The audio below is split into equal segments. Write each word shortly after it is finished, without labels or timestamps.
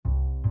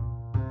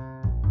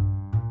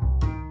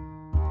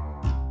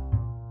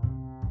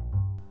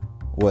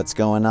What's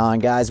going on,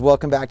 guys?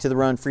 Welcome back to the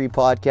Run Free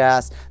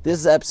Podcast. This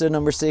is episode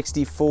number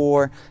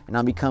 64, and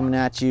I'll be coming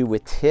at you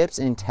with tips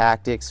and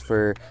tactics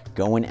for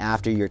going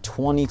after your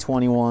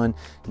 2021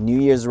 New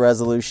Year's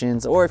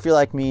resolutions, or if you're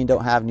like me and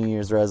don't have New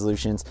Year's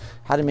resolutions,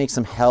 how to make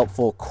some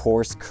helpful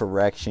course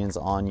corrections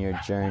on your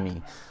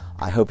journey.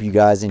 I hope you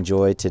guys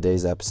enjoy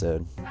today's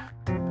episode.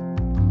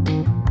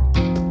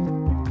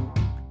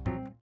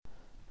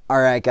 All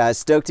right, guys,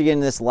 stoked to get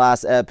in this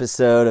last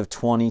episode of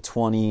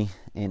 2020.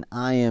 And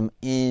I am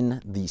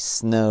in the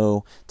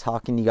snow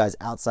talking to you guys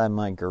outside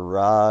my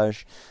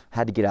garage.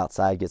 Had to get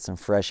outside, get some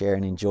fresh air,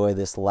 and enjoy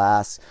this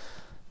last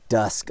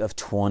dusk of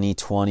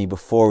 2020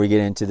 before we get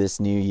into this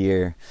new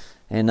year.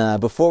 And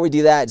before we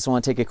do that, I just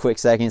want to take a quick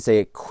second and say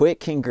a quick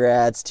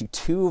congrats to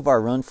two of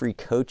our Run Free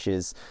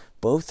coaches.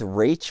 Both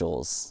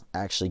Rachels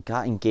actually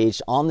got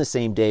engaged on the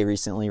same day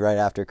recently, right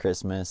after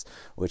Christmas,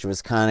 which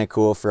was kind of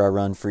cool for our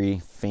Run Free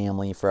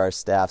family, for our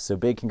staff. So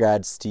big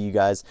congrats to you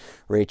guys,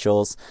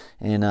 Rachels,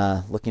 and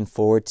looking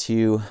forward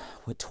to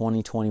what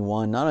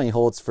 2021 not only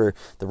holds for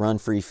the Run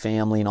Free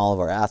family and all of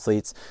our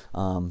athletes,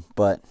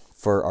 but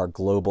for our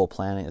global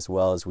planet as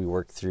well as we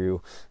work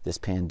through this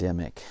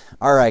pandemic.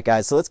 All right,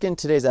 guys, so let's get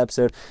into today's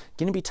episode.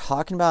 Going to be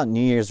talking about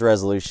New Year's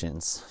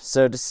resolutions.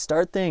 So to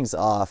start things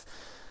off,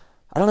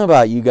 I don't know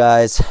about you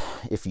guys,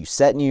 if you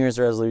set New Year's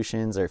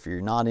resolutions or if you're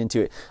not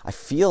into it. I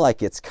feel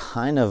like it's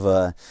kind of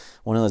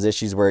one of those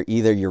issues where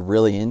either you're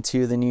really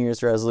into the New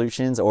Year's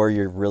resolutions or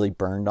you're really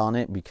burned on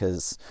it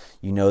because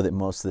you know that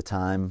most of the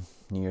time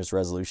New Year's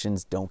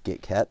resolutions don't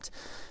get kept.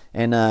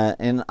 And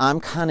I'm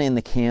kind of in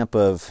the camp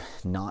of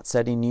not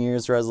setting New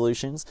Year's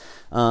resolutions,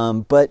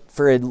 but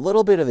for a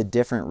little bit of a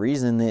different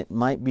reason that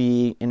might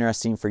be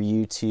interesting for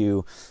you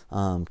to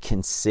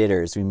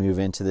consider as we move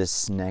into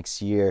this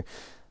next year.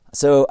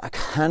 So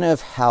kind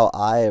of how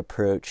I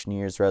approach New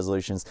Year's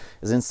resolutions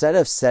is instead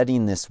of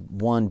setting this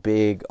one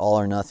big all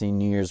or nothing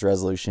New Year's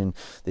resolution,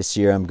 this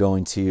year I'm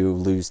going to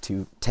lose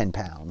 10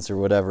 pounds or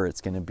whatever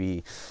it's going to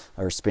be,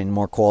 or spend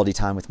more quality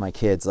time with my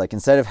kids. Like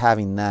instead of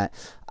having that,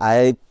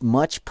 I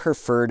much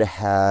prefer to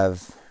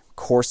have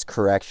course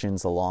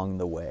corrections along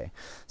the way.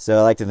 So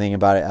I like to think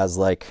about it as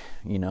like,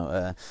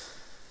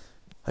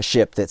 a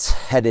ship that's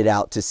headed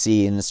out to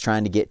sea and is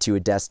trying to get to a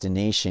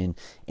destination,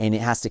 and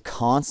it has to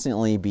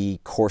constantly be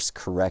course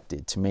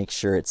corrected to make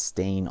sure it's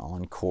staying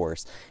on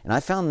course. And I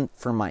found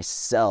for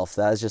myself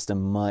that is just a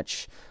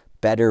much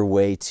better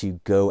way to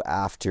go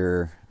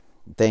after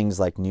things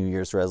like New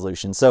Year's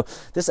resolutions. So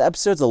this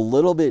episode's a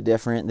little bit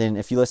different than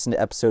if you listen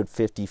to episode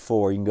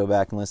 54, you can go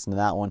back and listen to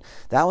that one.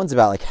 That one's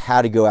about like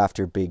how to go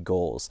after big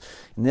goals.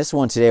 In this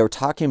one today, we're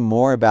talking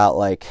more about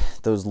like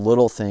those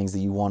little things that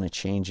you want to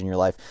change in your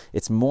life.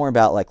 It's more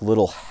about like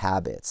little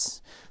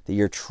habits that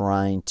you're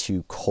trying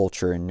to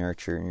culture and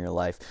nurture in your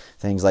life.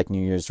 Things like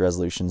New Year's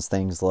resolutions,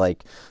 things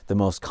like the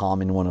most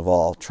common one of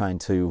all, trying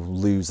to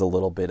lose a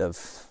little bit of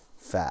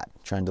fat,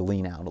 trying to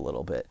lean out a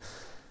little bit.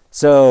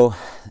 So,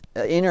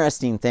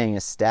 interesting thing, a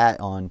stat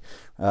on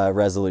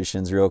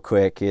resolutions real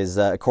quick is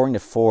according to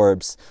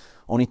Forbes,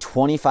 only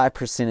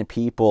 25% of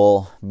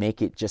people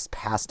make it just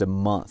past a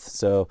month.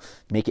 So,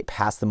 make it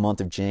past the month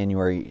of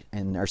January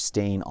and are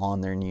staying on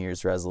their New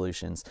Year's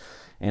resolutions.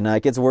 And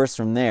it gets worse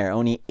from there.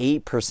 Only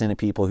 8% of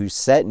people who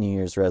set New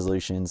Year's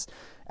resolutions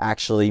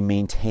actually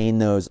maintain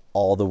those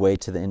all the way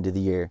to the end of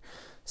the year.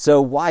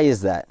 So, why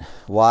is that?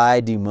 Why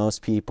do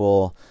most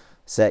people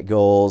set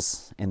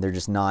goals and they're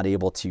just not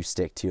able to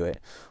stick to it?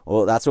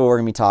 Well, that's what we're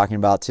going to be talking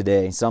about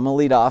today. So I'm going to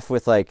lead off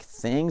with like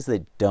things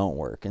that don't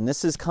work. And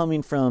this is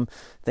coming from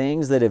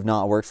things that have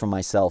not worked for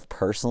myself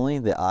personally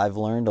that I've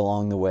learned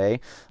along the way,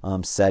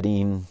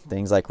 setting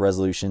things like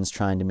resolutions,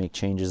 trying to make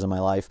changes in my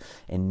life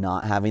and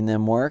not having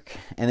them work.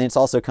 And then it's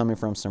also coming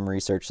from some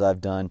research that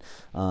I've done,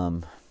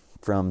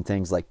 from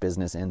things like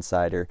Business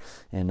Insider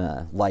and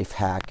a Life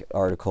Hack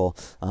article.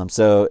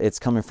 So it's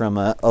coming from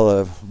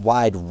a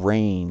wide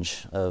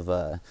range of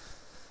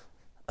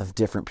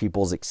different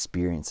people's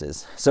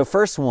experiences. So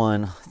first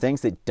one, things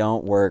that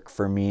don't work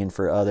for me and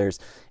for others,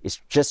 is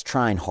just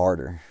trying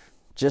harder.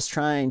 Just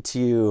trying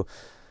to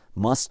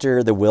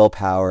muster the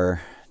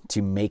willpower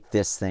to make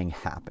this thing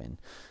happen.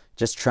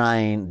 Just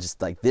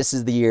like, this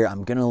is the year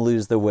I'm going to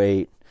lose the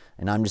weight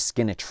and I'm just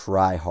going to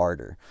try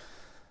harder.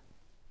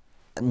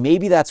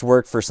 Maybe that's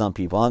worked for some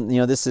people.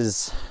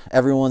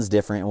 Everyone's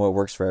different, and what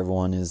works for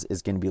everyone is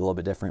going to be a little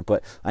bit different.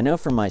 But I know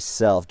for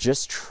myself,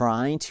 just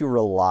trying to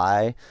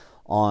rely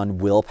on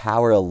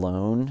willpower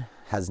alone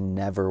has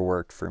never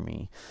worked for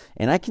me.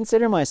 And I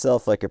consider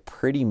myself like a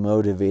pretty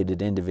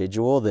motivated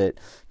individual that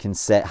can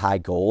set high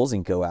goals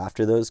and go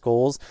after those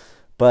goals.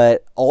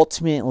 But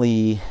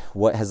ultimately,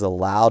 what has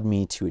allowed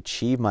me to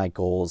achieve my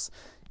goals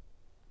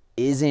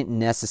isn't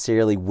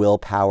necessarily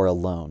willpower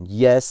alone.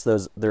 Yes,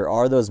 there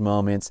are those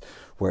moments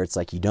where it's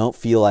like you don't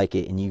feel like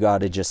it and you got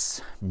to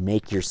just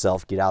make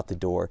yourself get out the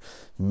door,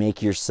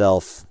 make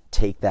yourself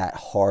take that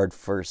hard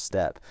first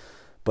step.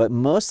 But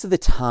most of the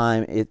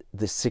time,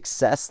 the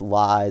success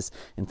lies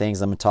in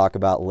things I'm going to talk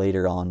about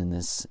later on in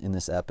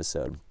this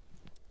episode.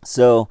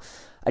 So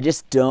I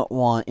just don't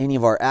want any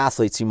of our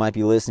athletes who might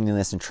be listening to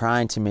this and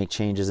trying to make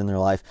changes in their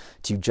life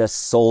to just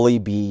solely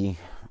be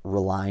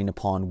relying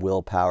upon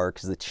willpower,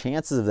 because the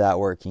chances of that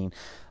working,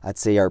 I'd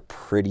say, are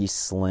pretty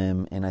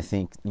slim. And I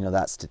think,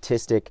 that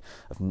statistic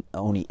of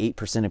only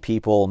 8% of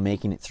people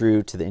making it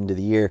through to the end of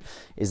the year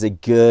is a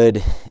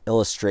good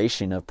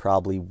illustration of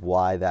probably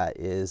why that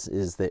is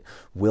that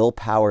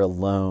willpower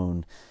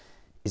alone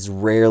is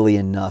rarely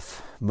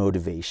enough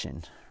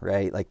motivation,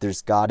 right? Like,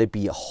 there's got to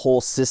be a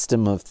whole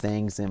system of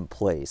things in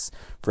place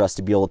for us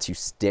to be able to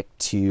stick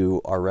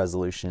to our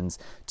resolutions,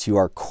 to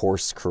our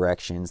course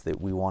corrections that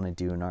we want to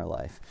do in our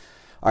life.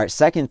 All right,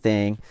 second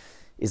thing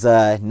is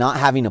not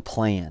having a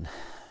plan.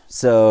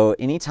 So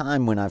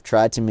anytime when I've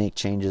tried to make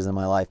changes in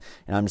my life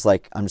and I'm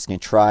just going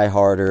to try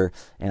harder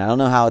and I don't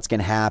know how it's going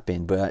to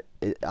happen, but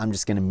I'm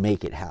just going to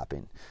make it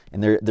happen.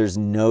 And there's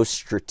no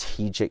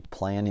strategic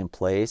plan in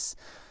place.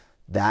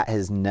 That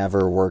has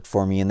never worked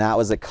for me. And that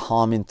was a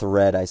common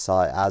thread I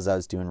saw as I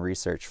was doing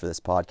research for this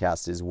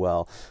podcast as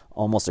well.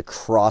 Almost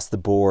across the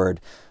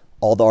board,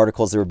 all the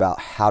articles that were about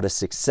how to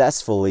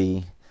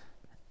successfully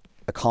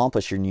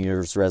accomplish your New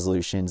Year's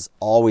resolutions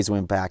always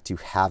went back to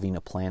having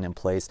a plan in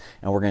place.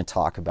 And we're going to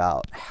talk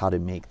about how to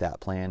make that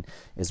plan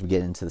as we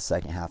get into the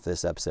second half of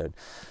this episode.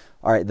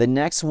 All right, the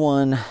next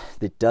one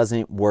that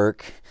doesn't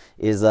work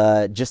is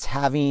just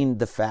having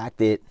the fact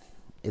that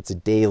it's a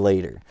day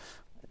later.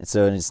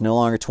 So it's no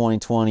longer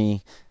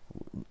 2020,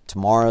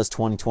 tomorrow's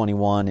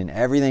 2021, and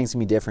everything's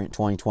going to be different in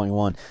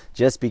 2021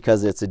 just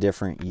because it's a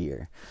different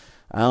year.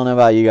 I don't know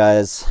about you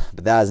guys,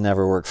 but that has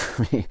never worked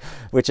for me,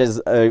 which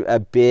is a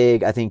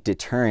big, I think,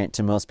 deterrent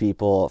to most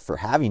people for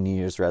having New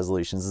Year's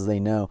resolutions, as they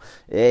know,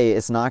 hey,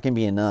 it's not going to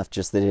be enough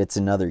just that it's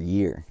another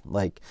year.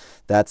 Like,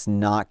 that's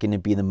not going to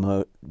be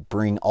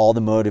bring all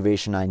the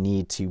motivation I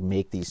need to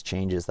make these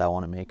changes that I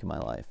want to make in my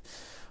life.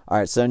 All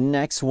right, so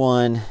next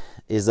one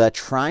is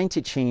trying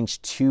to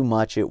change too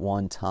much at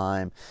one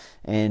time.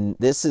 And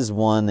this is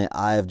one that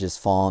I've just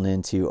fallen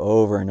into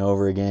over and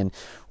over again,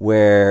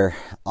 where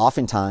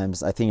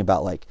oftentimes I think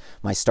about like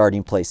my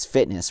starting place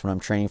fitness when I'm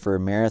training for a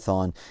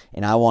marathon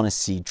and I want to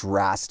see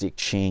drastic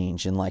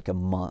change in like a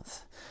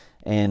month.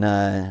 And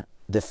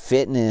the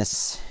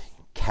fitness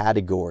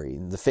category,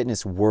 the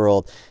fitness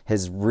world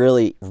has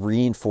really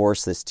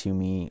reinforced this to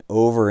me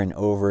over and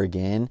over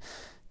again,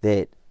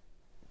 that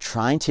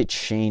trying to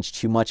change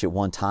too much at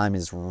one time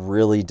is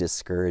really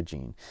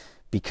discouraging,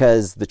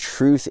 because the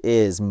truth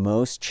is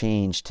most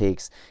change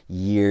takes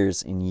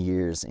years and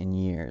years and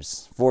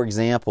years. For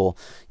example,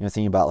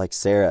 thinking about like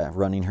Sarah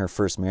running her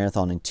first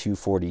marathon in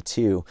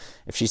 2:42.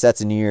 If she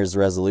sets a New Year's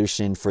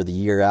resolution for the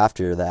year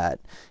after that,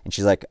 and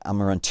she's like, I'm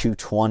gonna run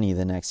 2:20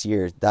 the next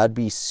year, that'd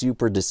be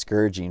super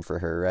discouraging for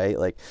her, right?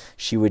 Like,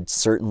 she would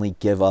certainly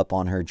give up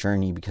on her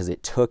journey because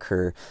it took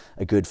her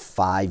a good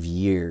 5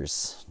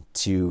 years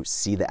to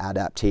see the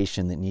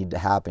adaptation that needed to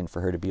happen for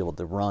her to be able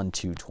to run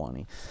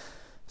 2:20.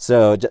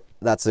 So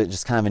that's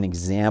just kind of an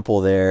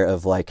example there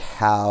of like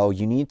how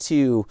you need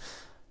to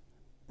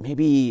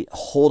maybe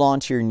hold on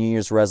to your New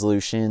Year's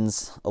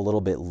resolutions a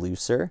little bit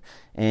looser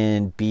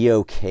and be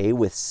okay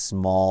with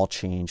small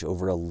change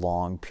over a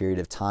long period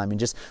of time, and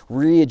just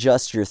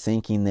readjust your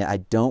thinking that I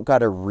don't got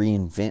to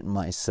reinvent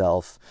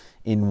myself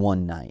in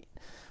one night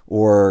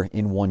or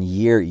in 1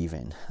 year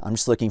even. I'm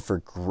just looking for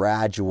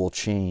gradual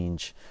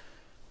change,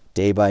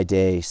 day by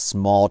day,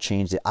 small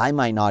change that I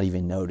might not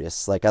even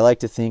notice. Like, I like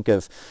to think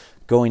of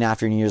going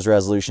after New Year's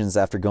resolutions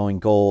going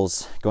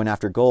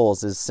after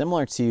goals is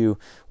similar to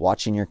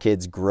watching your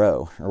kids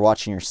grow or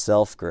watching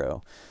yourself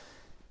grow.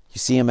 You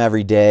see them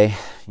every day,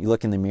 you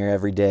look in the mirror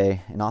every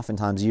day, and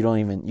oftentimes you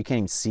can't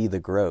even see the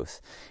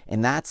growth.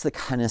 And that's the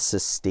kind of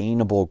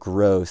sustainable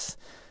growth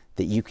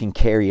that you can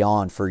carry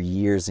on for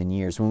years and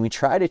years. When we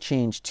try to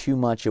change too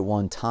much at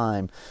one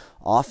time,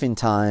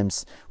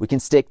 oftentimes we can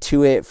stick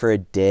to it for a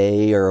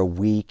day or a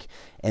week,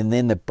 and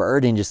then the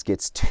burden just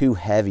gets too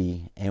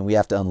heavy and we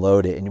have to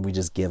unload it and we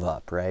just give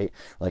up, right?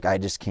 Like, I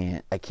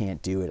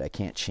can't do it. I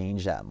can't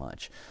change that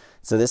much.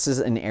 So this is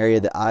an area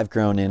that I've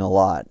grown in a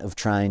lot, of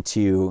trying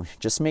to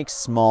just make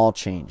small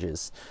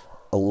changes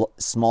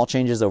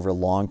over a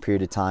long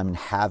period of time and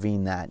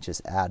having that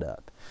just add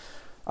up.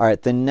 All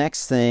right, the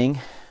next thing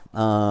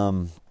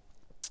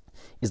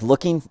is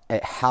looking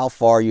at how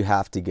far you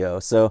have to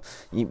go. So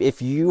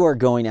if you are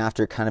going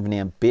after kind of an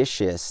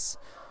ambitious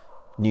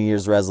New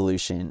Year's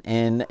resolution,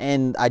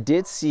 and I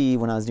did see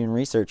when I was doing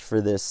research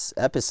for this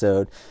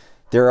episode,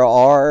 there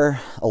are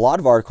a lot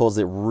of articles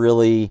that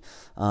really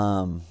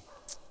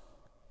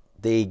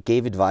they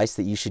gave advice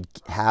that you should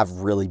have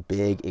really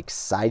big,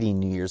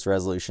 exciting New Year's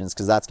resolutions,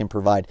 because that's going to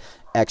provide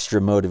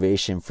extra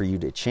motivation for you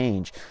to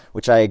change,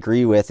 which I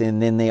agree with. And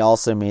then they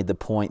also made the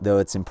point, though,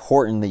 it's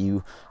important that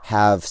you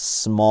have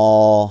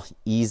small,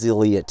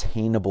 easily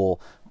attainable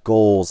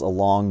goals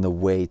along the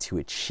way to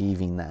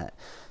achieving that,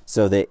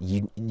 so that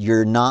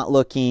you're not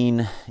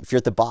looking, if you're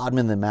at the bottom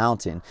of the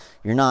mountain,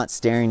 you're not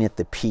staring at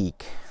the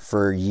peak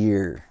for a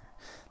year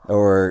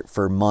or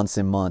for months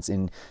and months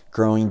and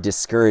growing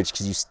discouraged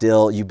because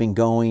you've been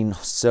going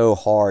so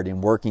hard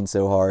and working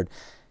so hard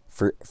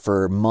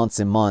for months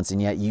and months,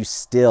 and yet you're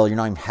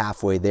not even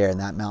halfway there, and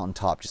that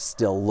mountaintop just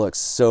still looks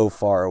so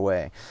far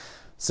away.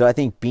 So I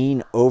think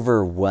being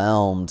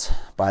overwhelmed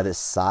by the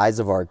size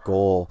of our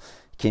goal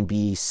can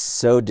be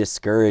so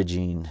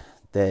discouraging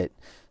that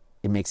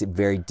it makes it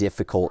very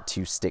difficult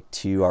to stick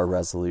to our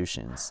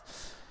resolutions.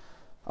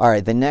 All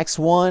right, the next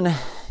one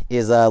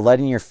is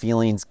letting your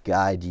feelings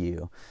guide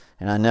you.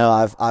 And I know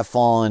I've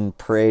fallen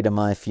prey to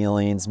my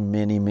feelings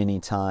many, many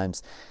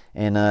times.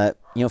 And,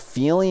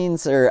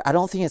 feelings I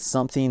don't think it's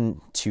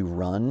something to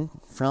run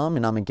from.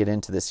 And I'm going to get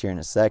into this here in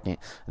a second.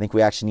 I think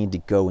we actually need to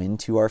go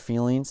into our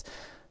feelings.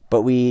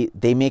 But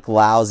they make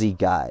lousy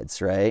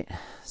guides, right?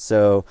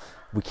 So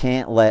we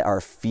can't let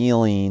our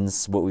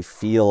feelings, what we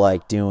feel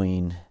like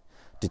doing,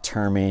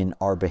 determine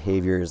our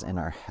behaviors and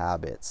our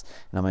habits.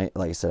 And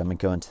like I said, I'm going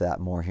to go into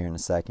that more here in a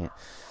second.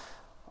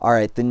 All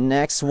right, the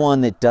next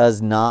one that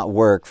does not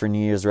work for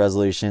New Year's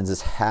resolutions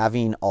is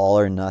having all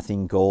or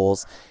nothing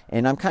goals.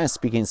 And I'm kind of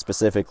speaking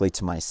specifically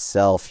to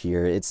myself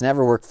here. It's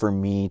never worked for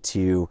me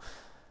to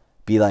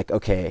be like,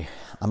 okay,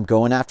 I'm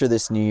going after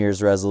this New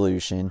Year's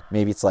resolution.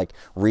 Maybe it's like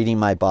reading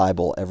my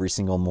Bible every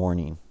single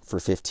morning for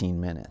 15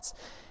 minutes.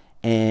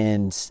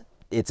 And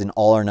it's an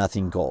all or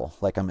nothing goal.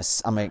 Like I'm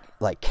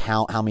like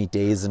count how many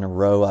days in a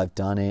row I've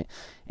done it.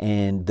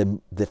 And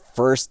the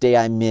first day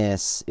I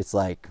miss, it's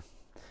like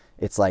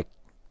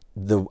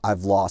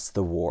I've lost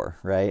the war,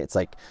 right? It's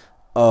like,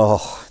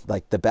 oh,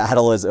 like the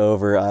battle is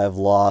over, I've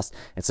lost.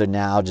 And so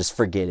now just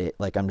forget it.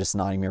 Like I'm just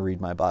not even gonna read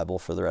my Bible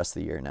for the rest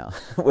of the year now,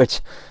 which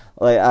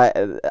like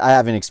I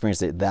haven't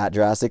experienced it that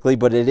drastically,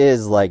 but it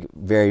is like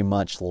very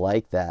much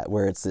like that,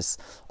 where it's this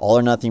all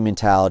or nothing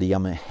mentality.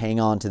 I'm gonna hang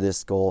on to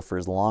this goal for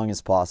as long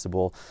as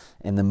possible.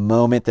 And the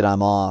moment that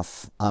I'm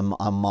off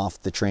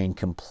the train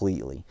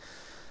completely.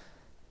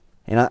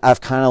 And I've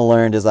kind of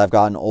learned as I've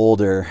gotten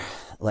older,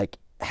 like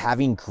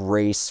having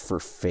grace for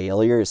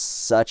failure is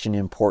such an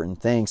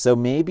important thing. So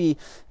maybe,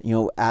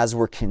 as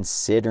we're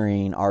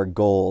considering our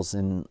goals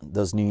and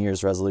those New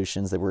Year's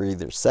resolutions that we're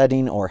either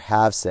setting or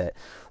have set,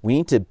 we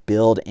need to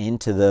build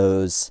into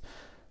those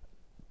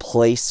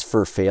place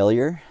for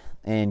failure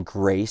and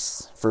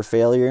grace for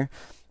failure.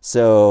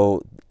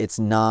 So it's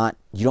not,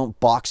 you don't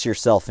box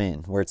yourself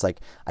in where it's like,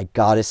 I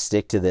gotta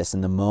stick to this.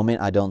 And the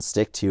moment I don't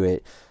stick to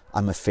it,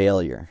 I'm a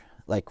failure.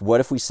 Like, what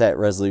if we set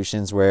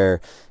resolutions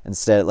where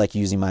instead, like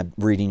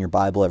reading your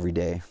Bible every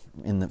day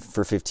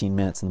for 15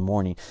 minutes in the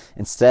morning,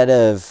 instead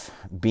of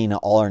being an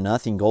all or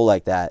nothing goal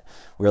like that,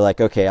 we're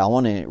like, okay, I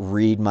want to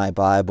read my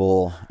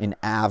Bible an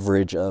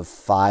average of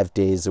 5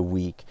 days a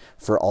week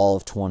for all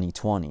of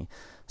 2020.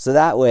 So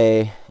that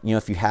way,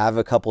 if you have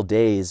a couple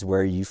days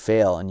where you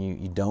fail and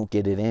you don't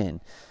get it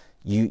in,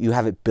 you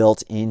have it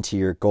built into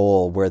your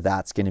goal where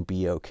that's going to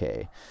be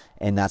okay.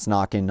 And that's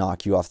not going to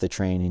knock you off the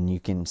train, and you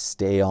can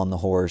stay on the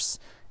horse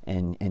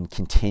and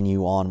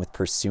continue on with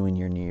pursuing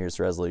your New Year's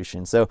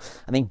resolution. So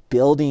I think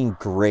building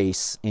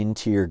grace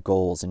into your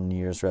goals and New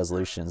Year's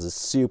resolutions is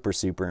super,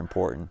 super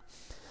important.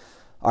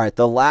 All right,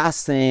 the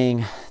last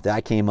thing that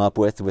I came up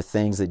with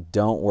things that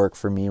don't work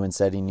for me when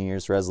setting New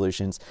Year's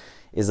resolutions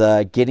is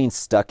getting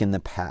stuck in the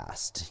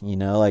past.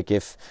 Like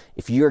if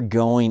you're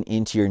going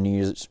into your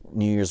New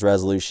Year's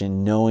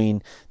resolution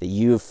knowing that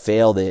you have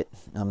failed it,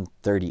 I'm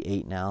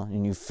 38 now,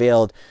 and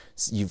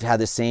you've had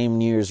the same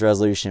New Year's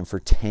resolution for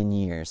 10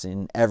 years,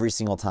 and every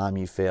single time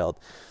you failed,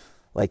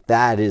 like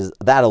that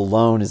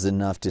alone is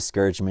enough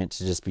discouragement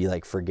to just be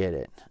like, forget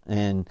it.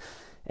 And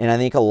I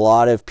think a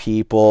lot of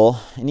people,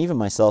 and even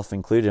myself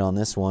included on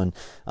this one,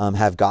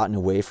 have gotten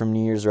away from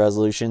New Year's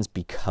resolutions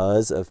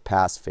because of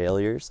past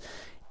failures.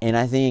 And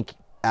I think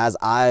as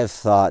I've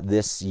thought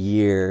this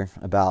year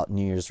about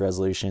New Year's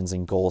resolutions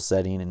and goal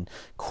setting and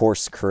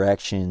course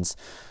corrections,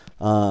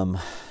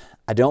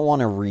 I don't want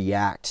to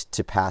react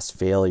to past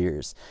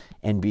failures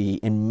and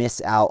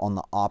miss out on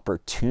the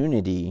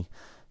opportunity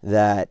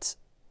that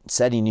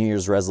setting New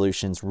Year's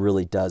resolutions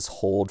really does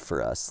hold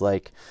for us.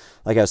 Like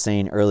I was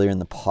saying earlier in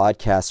the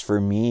podcast, for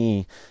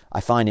me,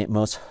 I find it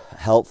most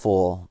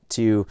helpful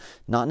to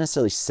not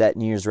necessarily set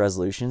New Year's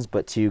resolutions,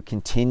 but to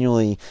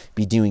continually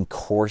be doing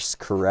course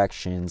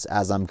corrections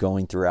as I'm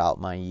going throughout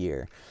my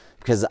year.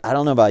 Because I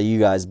don't know about you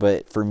guys,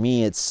 but for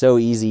me, it's so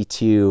easy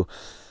to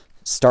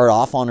start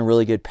off on a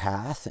really good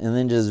path, and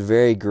then just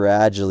very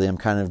gradually I'm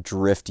kind of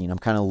drifting. I'm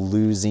kind of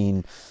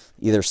losing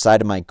either sight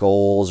of my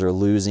goals, or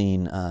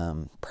losing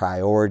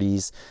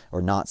priorities,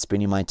 or not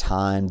spending my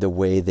time the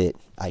way that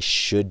I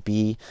should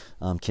be,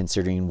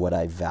 considering what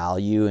I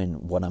value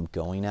and what I'm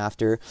going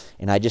after.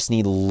 And I just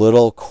need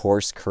little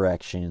course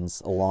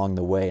corrections along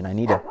the way, and I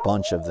need a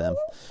bunch of them.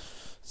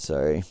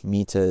 Sorry,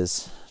 Mita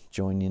is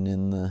joining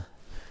in the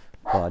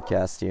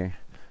podcast here.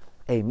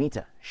 Hey,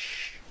 Mita,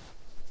 shh.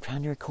 I'm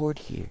trying to record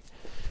here.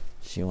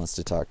 She wants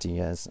to talk to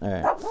you guys. All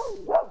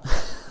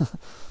right.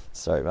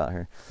 Sorry about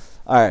her.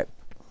 All right.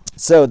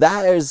 So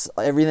that is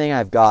everything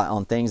I've got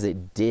on things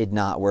that did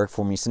not work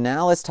for me. So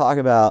now let's talk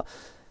about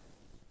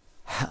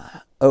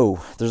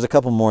Oh, there's a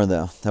couple more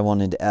though I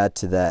wanted to add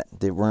to that.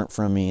 They weren't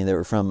from me. They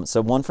were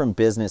one from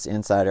Business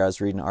Insider. I was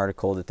reading an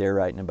article that they're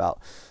writing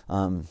about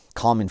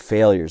common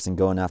failures and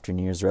going after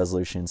New Year's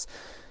resolutions.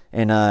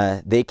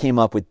 And they came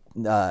up with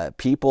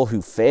people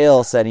who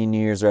fail setting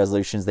New Year's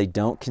resolutions. They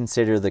don't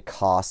consider the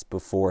cost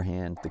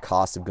beforehand, the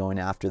cost of going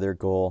after their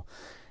goal.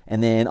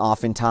 And then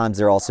oftentimes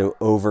they're also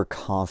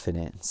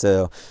overconfident.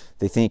 So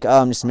they think,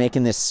 oh, I'm just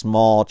making this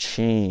small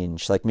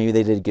change. Like maybe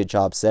they did a good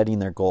job setting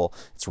their goal.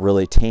 It's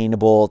really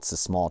attainable. It's a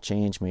small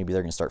change. Maybe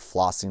they're going to start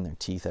flossing their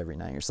teeth every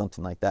night or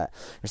something like that.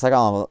 It's like,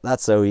 oh, well,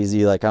 that's so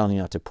easy. Like I don't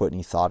even have to put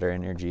any thought or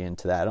energy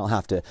into that. I don't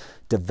have to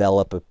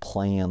develop a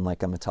plan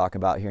like I'm going to talk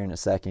about here in a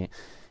second.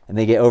 And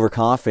they get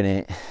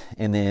overconfident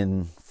and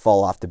then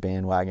fall off the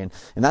bandwagon.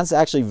 And that's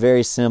actually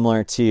very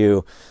similar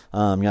to,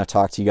 I've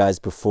talked to you guys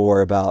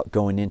before about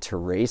going into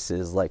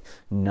races, like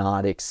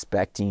not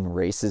expecting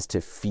races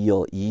to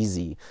feel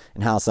easy,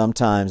 and how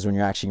sometimes when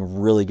you're actually in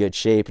really good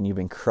shape and you've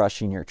been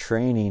crushing your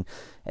training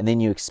and then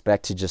you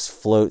expect to just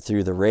float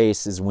through the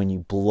race is when you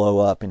blow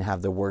up and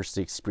have the worst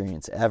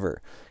experience ever,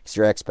 because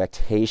your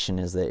expectation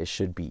is that it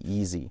should be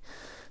easy.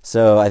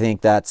 So I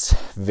think that's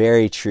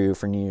very true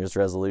for New Year's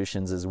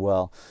resolutions as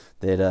well,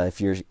 that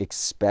if you're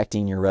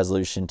expecting your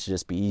resolution to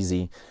just be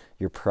easy,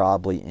 you're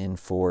probably in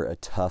for a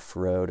tough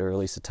road, or at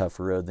least a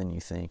tougher road than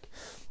you think.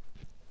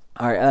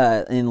 All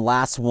right, and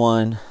last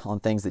one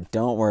on things that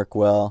don't work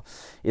well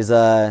is,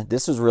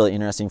 this was really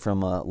interesting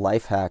from a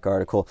Life Hack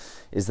article,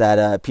 is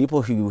that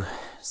people who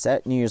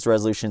set New Year's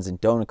resolutions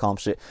and don't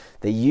accomplish it,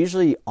 they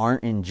usually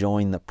aren't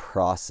enjoying the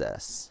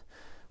process,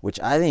 which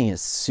I think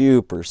is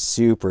super,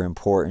 super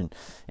important.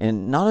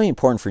 And not only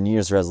important for New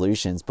Year's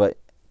resolutions, but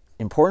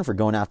important for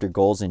going after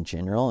goals in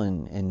general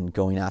and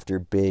going after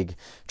big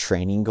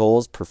training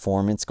goals,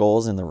 performance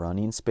goals in the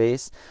running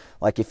space.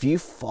 Like if you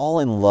fall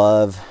in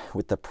love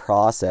with the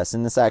process,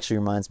 and this actually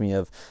reminds me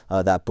of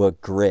that book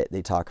Grit,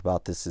 they talk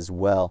about this as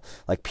well.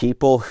 Like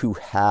people who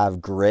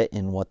have grit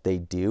in what they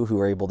do, who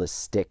are able to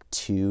stick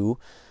to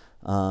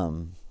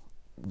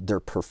their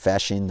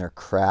profession, their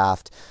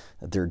craft,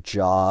 their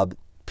job,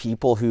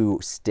 people who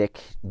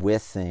stick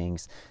with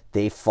things,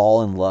 they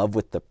fall in love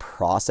with the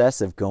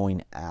process of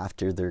going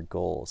after their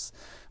goals.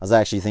 I was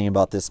actually thinking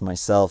about this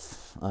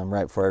myself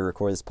right before I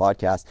recorded this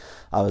podcast.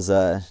 I was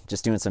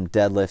just doing some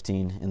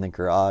deadlifting in the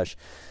garage,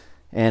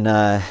 and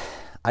I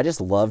just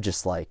love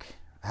just like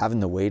having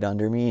the weight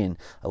under me, and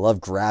I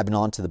love grabbing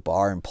onto the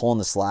bar and pulling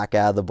the slack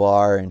out of the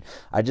bar, and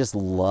I just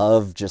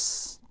love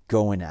just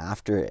going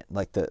after it,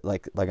 like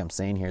I'm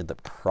saying here, the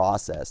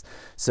process.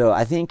 So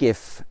I think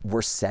if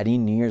we're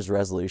setting New Year's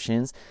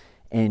resolutions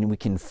and we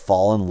can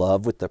fall in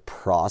love with the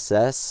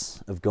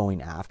process of going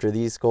after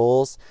these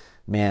goals,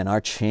 man, our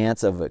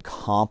chance of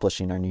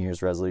accomplishing our New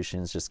Year's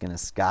resolution is just going to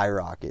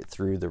skyrocket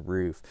through the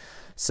roof.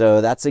 So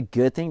that's a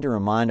good thing to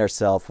remind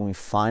ourselves when we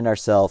find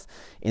ourselves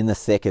in the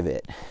thick of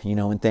it. You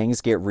know, when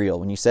things get real,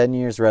 when you set a New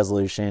Year's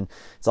resolution,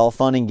 it's all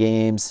fun and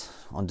games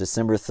on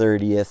December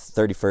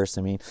 31st,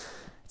 I mean.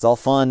 It's all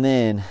fun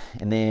then,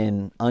 and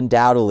then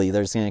undoubtedly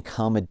there's going to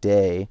come a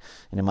day,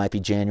 and it might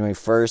be January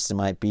 1st, it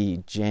might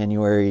be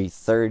January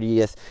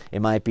 30th, it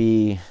might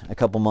be a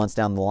couple months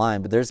down the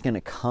line, but there's going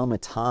to come a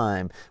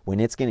time when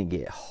it's going to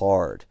get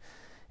hard.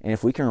 And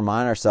if we can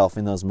remind ourselves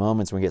in those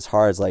moments when it gets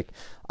hard, it's like,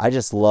 I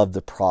just love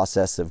the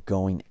process of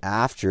going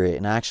after it,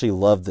 and I actually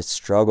love the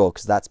struggle,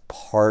 because that's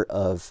part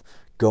of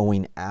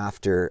going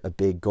after a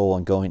big goal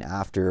and going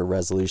after a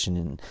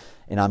resolution,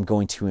 and I'm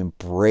going to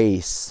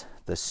embrace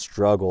the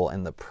struggle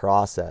and the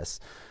process.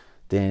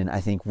 Then I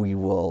think we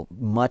will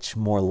much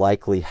more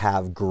likely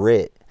have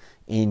grit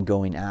in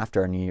going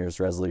after our New Year's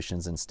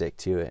resolutions and stick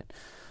to it.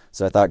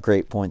 So I thought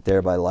great point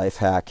there by Life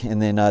Hack.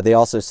 And then they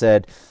also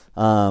said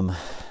not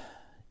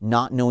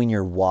knowing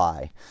your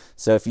why.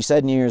 So if you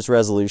said New Year's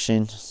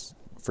resolution,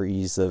 for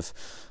ease of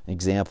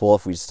example,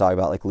 if we just talk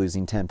about like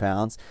losing 10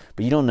 pounds,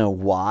 but you don't know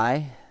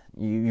why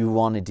you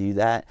want to do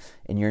that,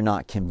 and you're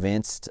not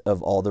convinced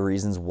of all the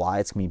reasons why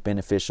it's going to be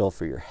beneficial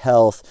for your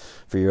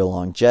health, for your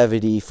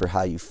longevity, for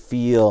how you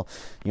feel,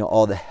 you know,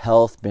 all the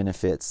health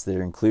benefits that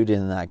are included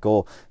in that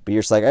goal, but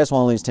you're just like, I just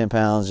want to lose 10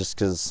 pounds just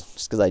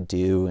because I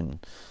do,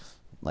 and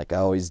like I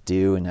always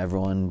do, and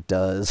everyone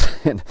does,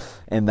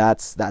 and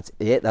that's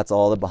it. That's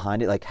all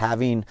behind it. Like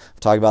I've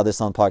talked about this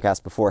on the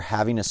podcast before,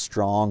 having a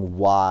strong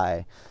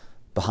why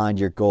behind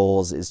your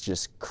goals is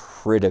just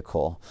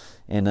critical.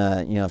 And,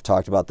 I've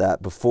talked about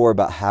that before,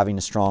 about having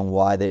a strong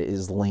why that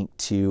is linked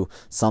to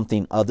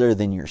something other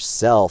than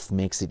yourself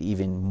makes it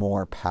even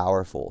more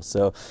powerful.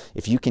 So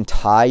if you can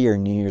tie your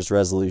New Year's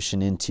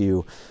resolution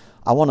into,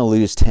 I want to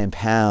lose 10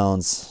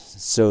 pounds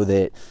so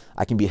that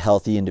I can be a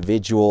healthy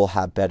individual,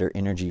 have better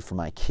energy for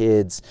my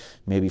kids,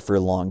 maybe for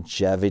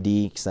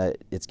longevity, because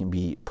it's going to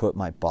be put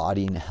my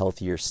body in a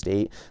healthier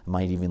state. I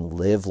might even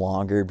live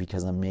longer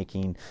because I'm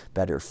making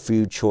better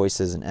food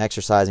choices and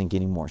exercising,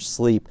 getting more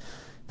sleep.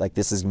 Like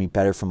this is going to be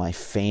better for my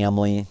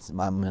family.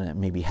 I'm going to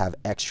maybe have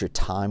extra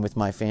time with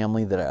my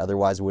family that I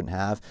otherwise wouldn't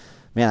have.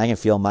 man, I can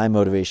feel my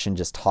motivation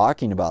just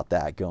talking about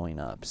that going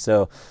up.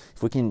 So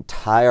if we can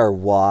tie our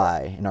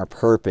why and our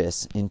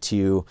purpose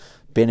into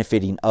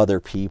benefiting other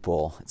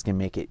people, it's going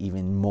to make it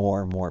even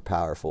more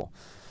powerful.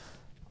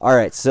 All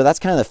right, so that's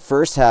kind of the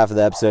first half of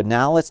the episode.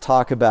 Now let's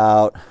talk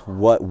about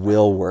what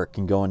will work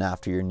in going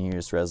after your New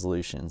Year's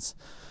resolutions.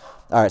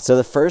 All right, so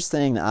the first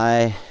thing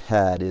I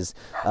had is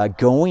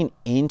going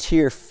into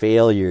your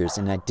failures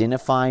and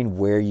identifying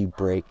where you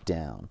break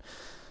down.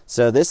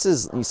 So this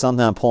is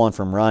something I'm pulling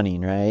from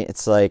running, right?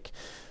 It's like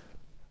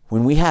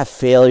when we have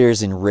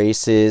failures in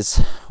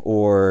races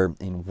or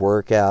in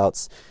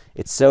workouts,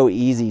 it's so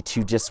easy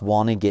to just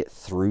want to get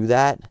through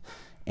that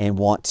and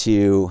want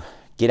to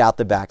get out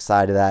the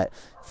backside of that,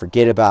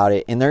 forget about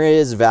it. And there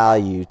is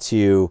value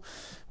to,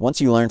 once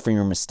you learn from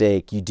your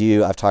mistake,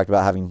 I've talked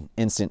about having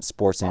instant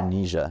sports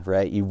amnesia,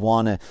 right? You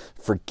want to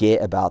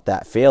forget about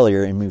that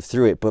failure and move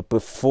through it. But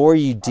before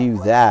you do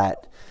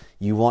that,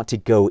 you want to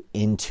go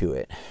into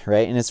it,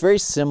 right? And it's very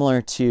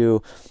similar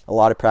to a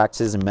lot of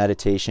practices in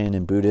meditation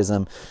and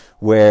Buddhism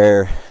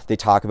where they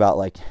talk about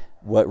like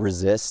what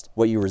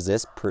you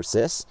resist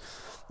persists.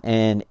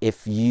 And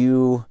if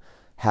you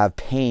have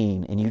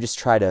pain and you just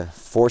try to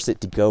force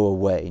it to go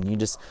away and you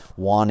just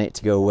want it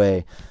to go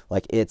away,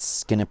 like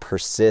it's going to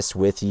persist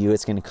with you.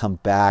 It's going to come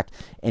back.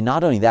 And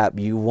not only that,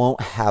 but you won't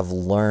have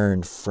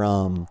learned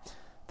from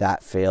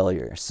that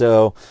failure.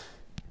 So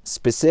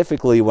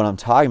specifically what I'm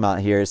talking about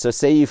here is, so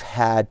say you've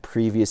had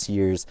previous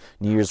years,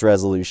 New Year's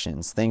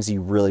resolutions, things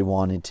you really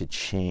wanted to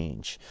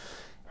change,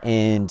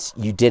 and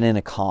you didn't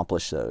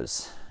accomplish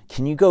those.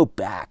 Can you go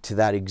back to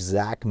that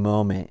exact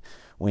moment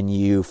when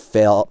you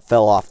fell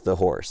off the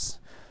horse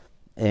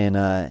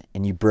and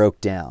you broke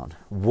down?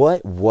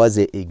 What was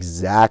it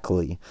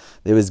exactly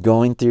that was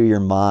going through your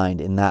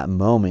mind in that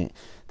moment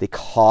that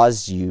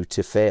caused you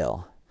to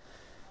fail?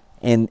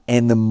 And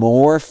the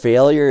more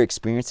failure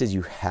experiences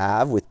you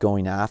have with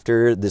going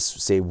after this,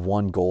 say,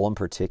 one goal in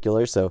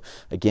particular. So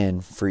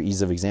again, for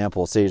ease of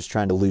example, say you're just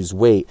trying to lose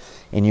weight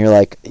and you're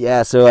like,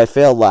 yeah, so I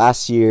failed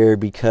last year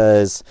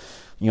because,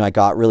 I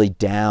got really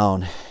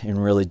down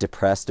and really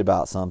depressed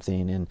about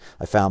something, and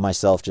I found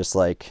myself just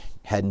like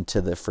heading to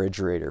the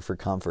refrigerator for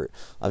comfort.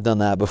 I've done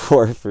that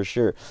before for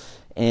sure.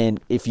 And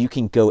if you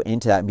can go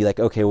into that and be like,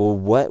 okay, well,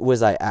 what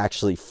was I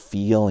actually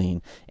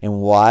feeling,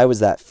 and why was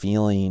that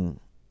feeling?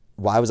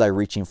 Why was I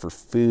reaching for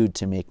food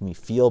to make me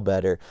feel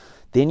better?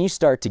 Then you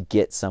start to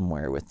get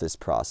somewhere with this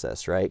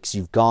process, right? Because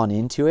you've gone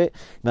into it.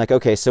 You're like,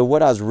 okay, so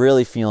what I was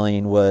really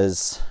feeling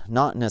was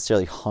not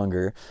necessarily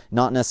hunger,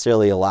 not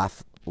necessarily a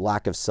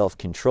lack of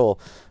self-control,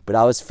 but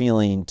I was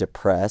feeling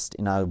depressed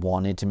and I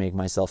wanted to make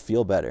myself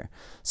feel better.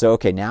 So,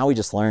 okay, now we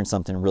just learned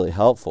something really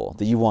helpful,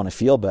 that you want to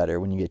feel better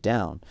when you get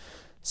down.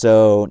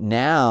 So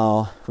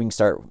now we can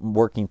start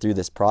working through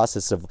this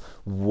process of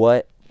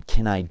what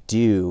can I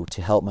do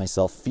to help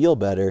myself feel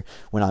better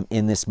when I'm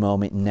in this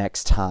moment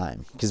next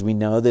time? Because we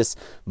know this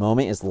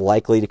moment is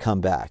likely to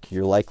come back.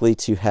 You're likely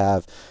to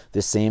have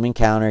the same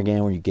encounter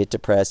again where you get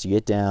depressed, you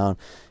get down,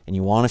 and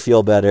you want to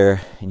feel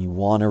better, and you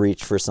want to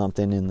reach for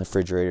something in the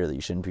refrigerator that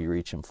you shouldn't be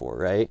reaching for,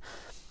 right?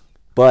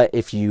 But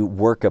if you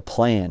work a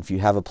plan, if you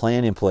have a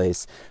plan in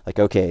place, like,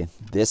 okay,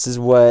 this is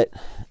what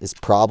is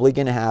probably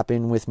going to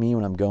happen with me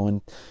when I'm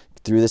going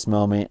through this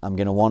moment. I'm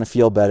going to want to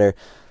feel better.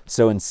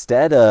 So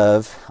instead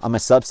of, I'm a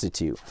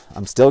substitute.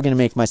 I'm still going to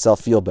make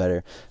myself feel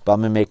better, but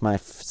I'm going to make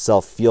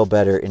myself feel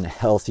better in a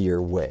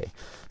healthier way.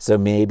 So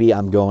maybe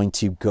I'm going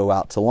to go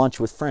out to lunch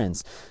with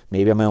friends.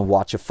 Maybe I'm going to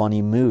watch a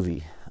funny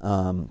movie.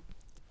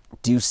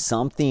 Do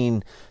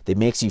something that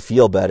makes you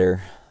feel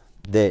better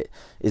that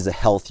is a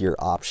healthier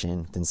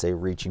option than, say,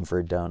 reaching for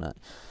a donut.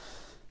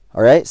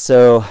 All right,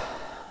 so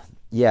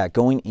yeah,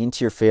 going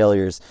into your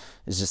failures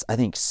is just, I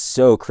think,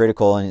 so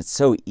critical, and it's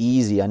so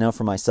easy, I know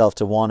for myself,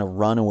 to want to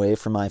run away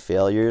from my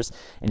failures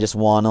and just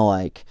want to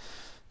like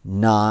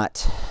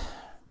not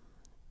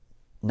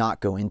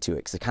go into it,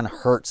 because it kind of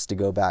hurts to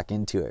go back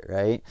into it,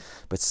 right?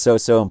 But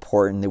so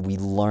important that we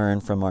learn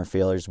from our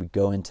failures, we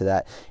go into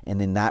that, and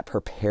then that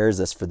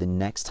prepares us for the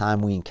next time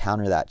we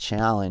encounter that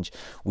challenge.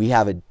 We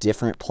have a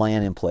different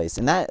plan in place,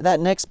 and that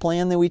next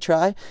plan that we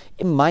try,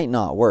 it might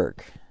not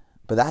work.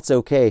 But that's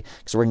okay,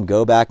 because we're going to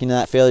go back into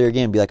that failure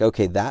again and be like,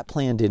 okay, that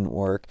plan didn't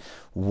work.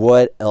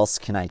 What else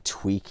can I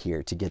tweak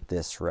here to get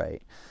this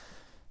right?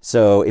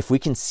 So if we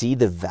can see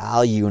the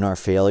value in our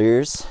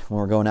failures when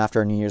we're going after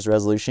our New Year's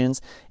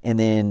resolutions, and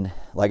then,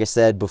 like I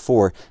said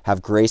before,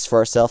 have grace for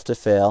ourselves to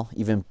fail,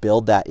 even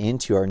build that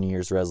into our New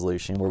Year's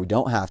resolution where we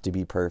don't have to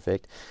be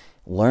perfect,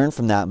 learn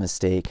from that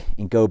mistake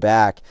and go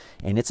back.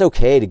 And it's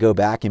okay to go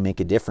back and make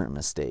a different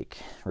mistake,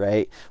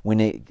 right?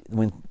 When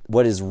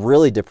what is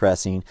really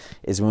depressing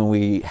is when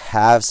we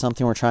have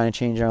something we're trying to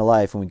change in our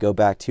life and we go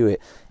back to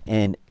it,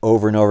 and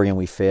over again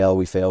we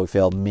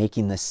fail,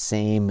 making the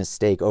same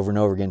mistake over and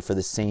over again for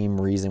the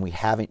same reason. We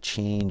haven't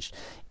changed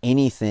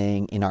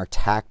anything in our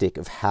tactic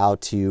of how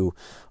to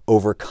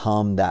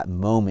overcome that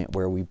moment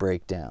where we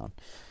break down.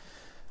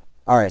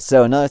 All right,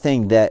 so another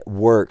thing that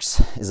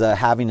works is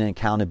having an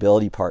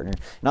accountability partner.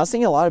 And I was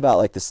thinking a lot about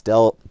like the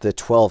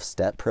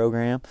 12-step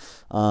program.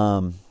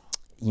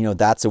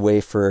 that's a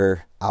way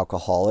for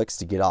alcoholics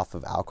to get off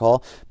of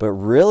alcohol. But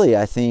really,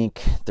 I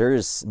think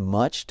there's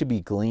much to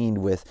be gleaned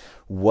with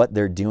what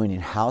they're doing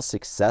and how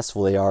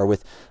successful they are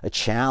with a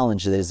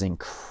challenge that is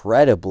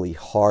incredibly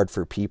hard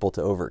for people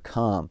to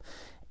overcome.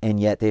 And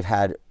yet they've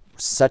had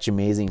such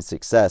amazing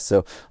success.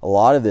 So a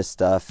lot of this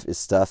stuff is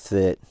stuff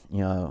that,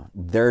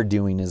 they're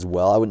doing as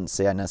well. I wouldn't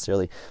say I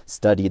necessarily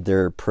studied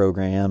their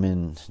program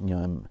and,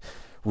 I'm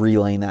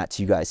relaying that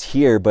to you guys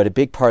here, but a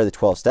big part of the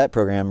 12-step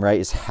program, right,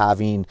 is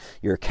having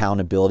your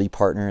accountability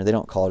partner. They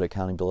don't call it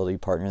accountability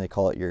partner. They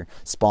call it your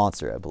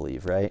sponsor, I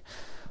believe, right?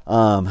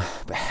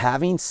 But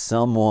having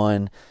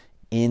someone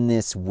in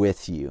this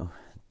with you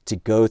to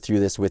go through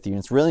this with you. And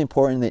it's really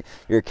important that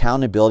your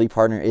accountability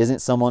partner isn't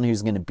someone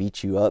who's going to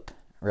beat you up,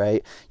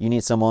 right? You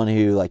need someone who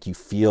you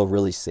feel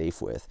really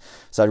safe with.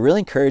 So I'd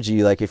really encourage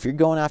you, if you're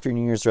going after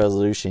New Year's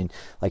resolution,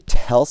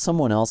 tell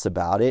someone else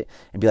about it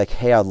and be like,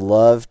 hey, I'd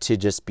love to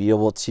just be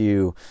able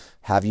to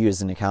have you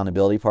as an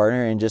accountability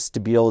partner and just to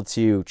be able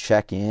to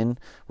check in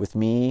with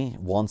me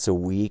once a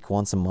week,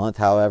 once a month,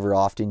 however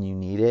often you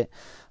need it.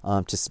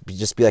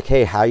 Just be like,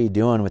 hey, how you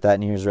doing with that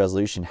New Year's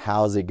resolution?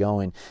 How's it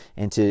going?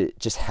 And to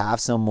just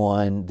have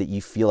someone that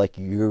you feel like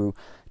you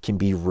can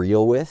be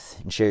real with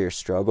and share your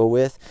struggle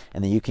with,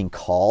 and that you can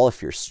call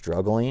if you're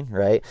struggling,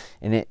 right?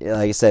 And like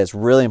I said, it's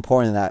really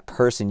important that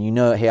person,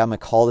 hey, I'm gonna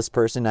call this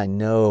person. I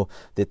know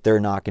that they're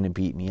not gonna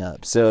beat me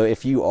up. So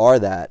if you are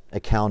that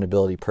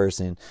accountability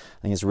person,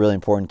 I think it's really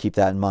important to keep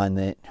that in mind,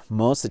 that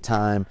most of the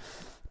time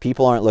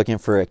people aren't looking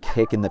for a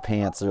kick in the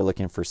pants. They're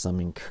looking for some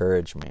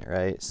encouragement,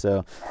 right?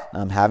 So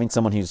having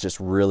someone who's just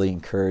really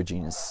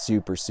encouraging is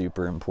super,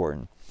 super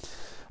important.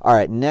 All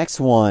right,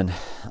 next one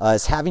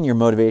is having your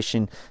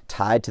motivation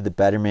tied to the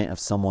betterment of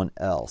someone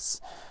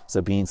else.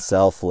 So being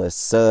selfless.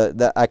 So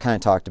I kind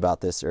of talked about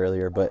this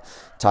earlier, but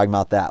talking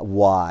about that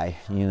why,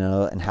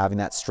 and having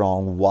that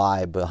strong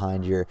why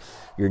behind your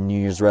New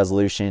Year's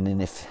resolution.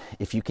 And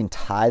if you can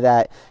tie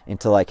that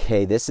into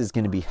hey, this is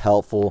going to be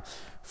helpful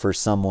for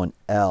someone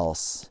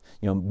else.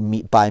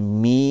 By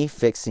me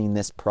fixing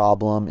this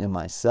problem in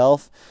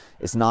myself,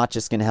 it's not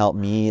just going to help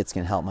me, it's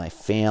going to help my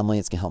family,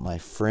 it's going to help my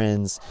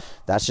friends.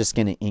 That's just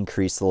going to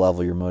increase the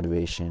level of your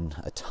motivation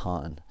a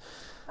ton.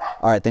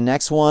 All right, the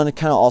next one, I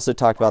kind of also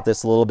talked about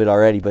this a little bit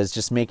already, but it's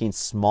just making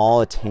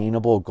small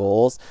attainable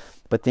goals.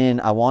 But then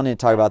I wanted to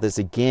talk about this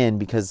again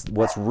because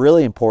what's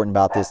really important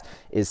about this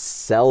is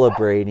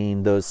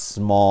celebrating those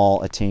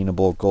small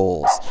attainable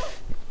goals.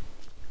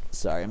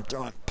 Sorry, I'm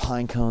throwing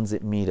pine cones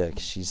at Mita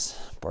because she's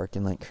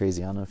barking like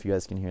crazy. I don't know if you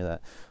guys can hear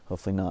that.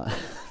 Hopefully not.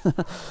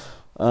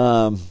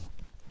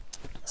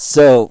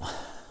 So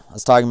I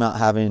was talking about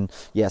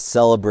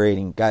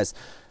celebrating. Guys,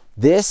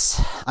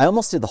 I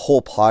almost did the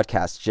whole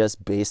podcast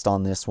just based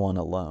on this one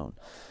alone.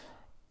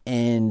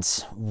 And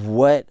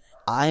what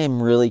I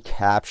am really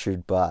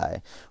captured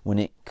by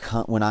when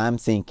I'm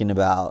thinking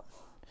about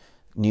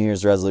New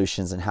Year's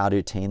resolutions and how to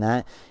attain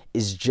that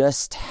is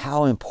just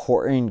how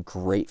important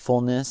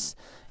gratefulness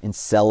and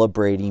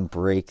celebrating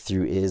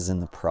breakthrough is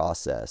in the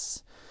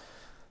process.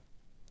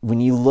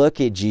 When you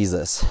look at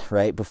Jesus,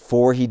 right,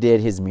 before he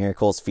did his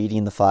miracles,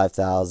 feeding the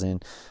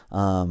 5,000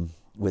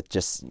 with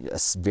just a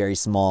very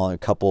small, a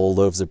couple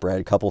loaves of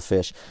bread, a couple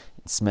fish,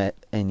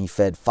 and he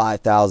fed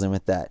 5,000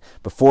 with that.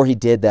 Before he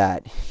did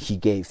that, he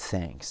gave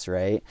thanks,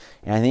 right?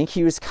 And I think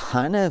he was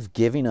kind of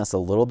giving us a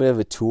little bit of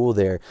a tool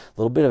there,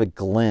 a little bit of a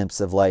glimpse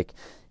of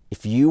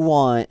if you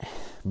want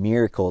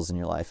miracles in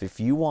your life, if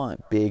you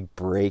want big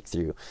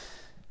breakthrough,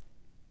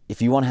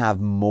 if you want to have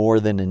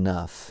more than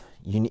enough,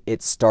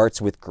 it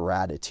starts with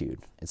gratitude.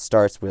 It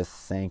starts with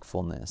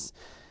thankfulness.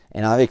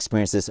 And I've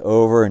experienced this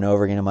over and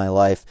over again in my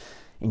life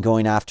in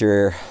going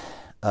after,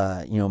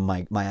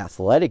 my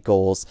athletic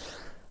goals,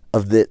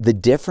 of the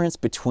difference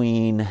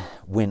between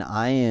when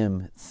I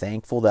am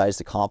thankful that I just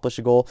accomplished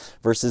a goal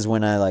versus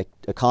when I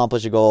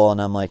accomplish a goal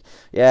and I'm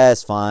yeah,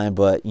 it's fine,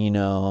 but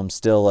I'm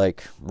still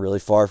really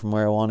far from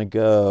where I want to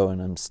go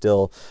and I'm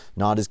still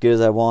not as good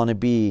as I want to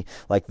be.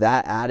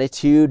 That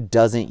attitude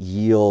doesn't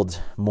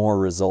yield more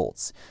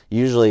results.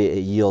 Usually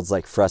it yields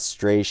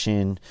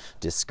frustration,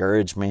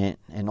 discouragement,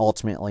 and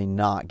ultimately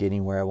not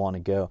getting where I want to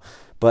go.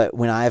 But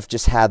when I've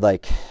just had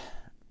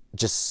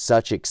just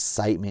such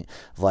excitement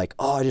of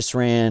I just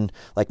ran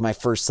my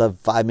first sub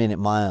 5-minute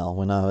mile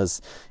when I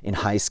was in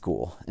high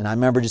school. And I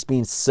remember just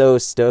being so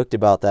stoked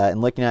about that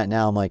and looking at it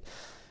now, I'm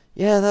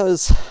yeah, that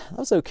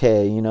was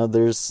okay.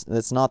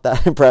 It's not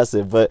that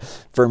impressive. But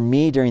for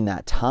me during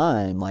that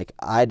time,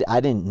 I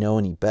didn't know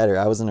any better.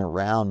 I wasn't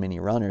around many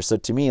runners. So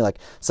to me,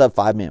 sub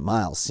 5-minute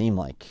miles seemed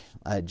like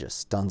I had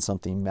just done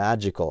something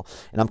magical.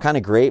 And I'm kind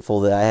of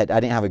grateful that I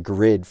didn't have a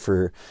grid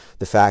for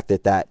the fact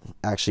that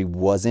actually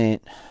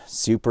wasn't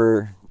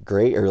super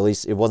great, or at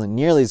least it wasn't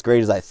nearly as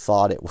great as I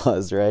thought it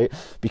was, right?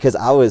 Because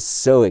I was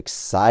so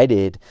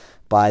excited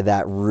by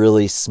that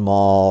really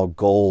small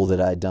goal that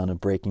I'd done of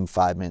breaking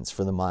 5 minutes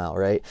for the mile,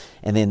 right?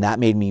 And then that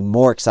made me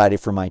more excited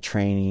for my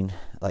training.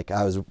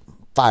 I was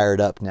fired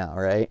up now,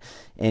 right?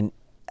 And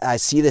I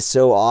see this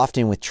so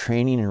often with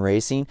training and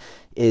racing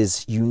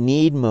is you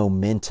need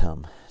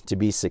momentum to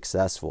be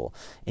successful.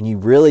 And you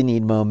really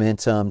need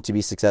momentum to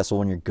be successful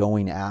when you're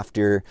going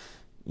after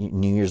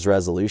New Year's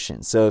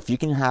resolutions. So if you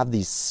can have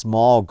these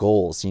small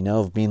goals,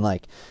 of being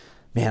like,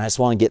 man, I just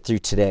want to get through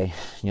today.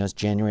 It's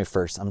January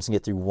 1st. I'm just going to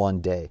get through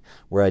one day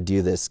where I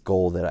do this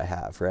goal that I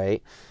have,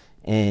 right?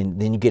 And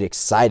then you get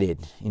excited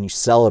and you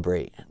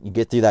celebrate. You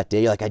get through that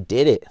day, you're like, I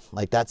did it.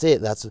 Like, that's it.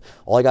 That's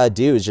all I got to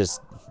do is just,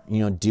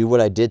 do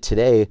what I did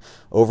today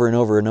over and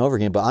over and over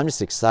again. But I'm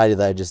just excited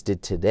that I just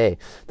did today.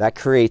 That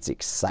creates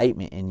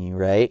excitement in you,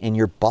 right? And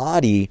your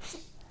body,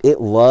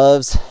 it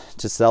loves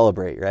to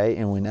celebrate, right?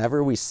 And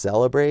whenever we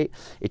celebrate,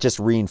 it just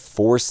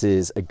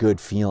reinforces a good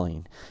feeling.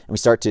 And we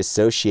start to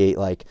associate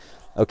like,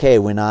 okay,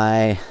 when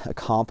I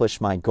accomplish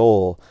my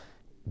goal,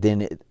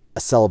 then a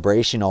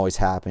celebration always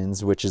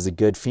happens, which is a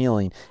good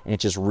feeling, and it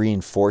just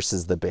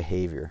reinforces the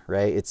behavior,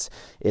 right? It's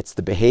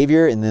the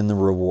behavior and then the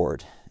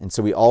reward. And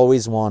so we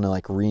always want to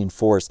like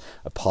reinforce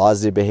a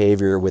positive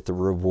behavior with the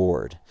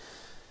reward.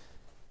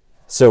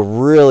 So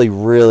really,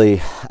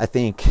 really, I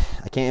think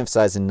I can't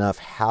emphasize enough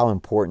how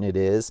important it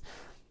is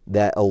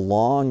that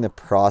along the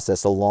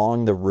process,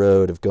 along the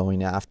road of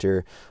going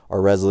after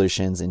our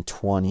resolutions in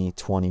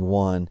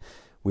 2021,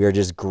 we are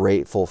just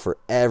grateful for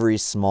every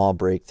small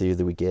breakthrough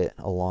that we get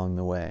along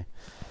the way.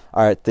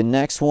 All right, the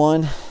next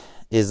one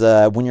is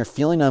when you're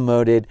feeling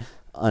unmotivated.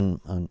 When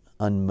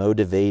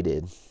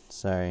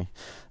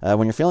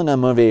you're feeling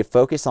unmotivated,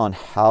 focus on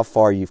how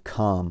far you've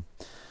come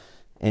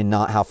and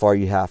not how far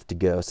you have to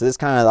go. So this is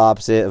kind of the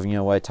opposite of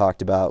what I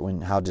talked about when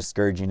how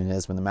discouraging it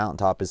is when the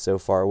mountaintop is so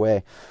far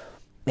away.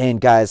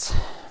 And guys,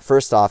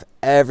 first off,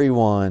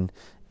 everyone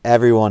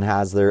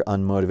has their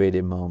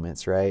unmotivated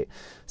moments, right?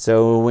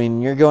 So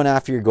when you're going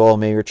after your goal,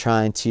 maybe you're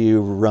trying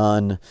to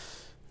run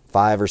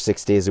 5 or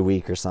 6 days a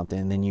week or something,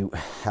 and then you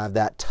have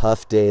that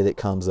tough day that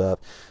comes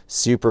up,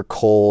 super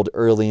cold,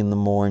 early in the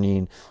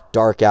morning,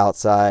 dark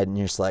outside, and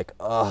you're just like,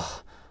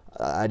 oh,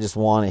 I just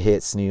want to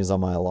hit snooze on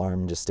my alarm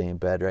and just stay in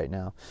bed right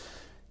now.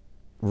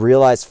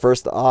 Realize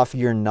first off,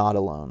 you're not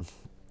alone.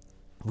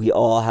 We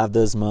all have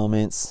those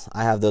moments.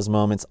 I have those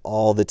moments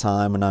all the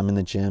time when I'm in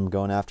the gym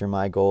going after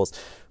my goals,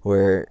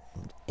 where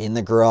in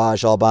the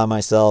garage all by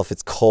myself,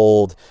 it's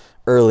cold,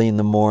 early in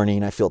the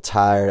morning, I feel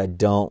tired, I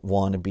don't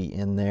want to be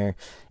in there.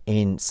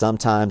 And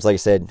sometimes, like I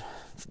said,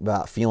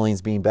 about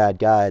feelings being bad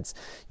guides,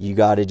 you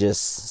got to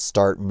just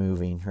start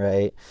moving,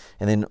 right?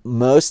 And then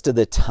most of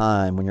the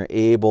time, when you're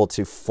able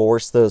to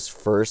force those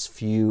first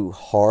few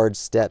hard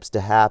steps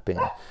to happen,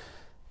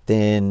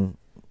 then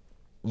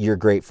you're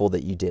grateful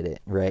that you did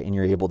it, right? And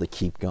you're able to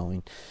keep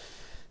going.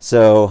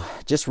 So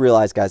just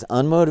realize, guys,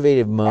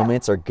 unmotivated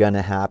moments are going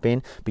to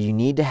happen, but you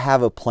need to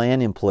have a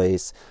plan in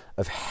place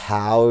of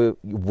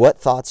what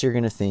thoughts you're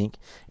going to think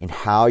and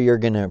how you're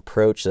going to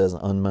approach those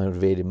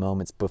unmotivated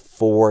moments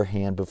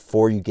beforehand,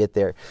 before you get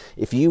there.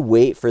 If you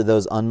wait for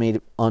those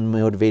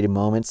unmotivated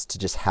moments to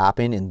just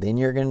happen and then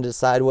you're going to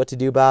decide what to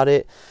do about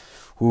it,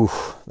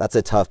 that's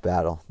a tough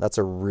battle. That's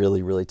a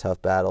really, really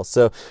tough battle.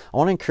 So I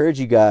want to encourage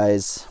you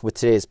guys with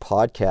today's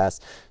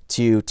podcast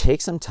to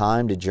take some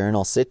time to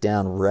journal, sit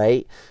down,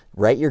 write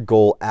your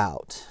goal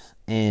out,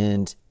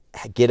 and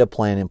get a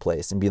plan in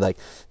place and be like,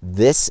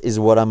 this is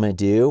what I'm going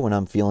to do when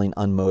I'm feeling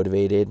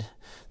unmotivated.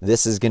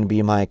 This is going to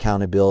be my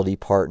accountability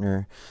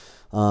partner.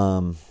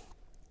 When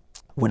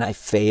I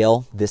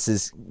fail, this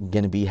is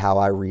going to be how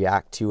I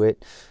react to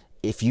it.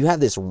 If you have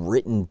this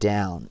written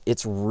down,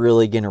 it's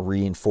really going to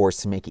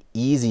reinforce to make it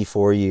easy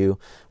for you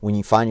when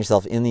you find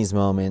yourself in these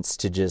moments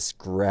to just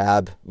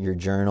grab your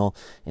journal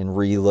and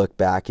re-look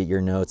back at your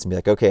notes and be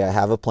like, okay, I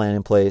have a plan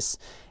in place.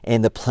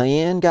 And the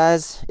plan,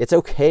 guys, it's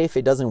okay if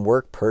it doesn't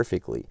work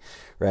perfectly,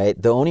 right?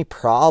 The only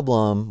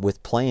problem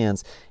with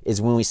plans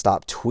is when we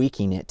stop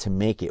tweaking it to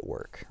make it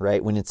work,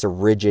 right? When it's a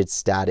rigid,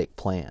 static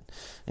plan.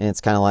 And it's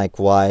kind of like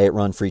why at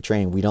Run Free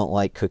Training, we don't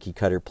like cookie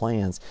cutter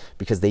plans,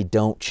 because they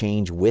don't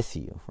change with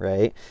you,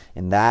 right?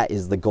 And that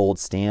is the gold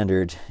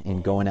standard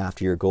in going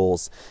after your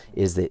goals,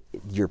 is that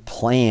your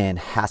plan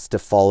has to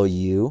follow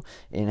you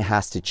and it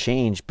has to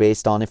change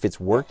based on if it's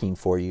working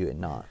for you or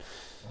not.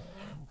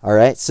 All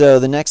right, so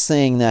the next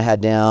thing that I had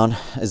down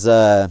is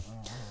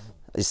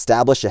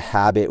establish a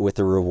habit with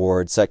a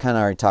reward. So I kind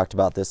of already talked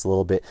about this a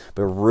little bit,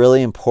 but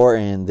really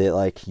important that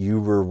like you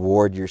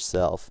reward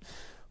yourself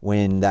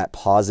when that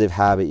positive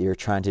habit you're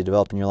trying to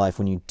develop in your life,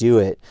 when you do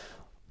it,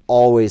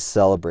 always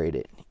celebrate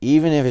it.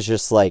 Even if it's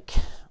just like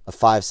a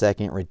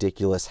 5-second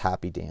ridiculous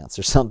happy dance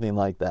or something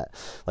like that.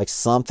 Like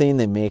something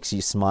that makes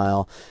you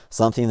smile,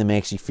 something that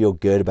makes you feel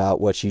good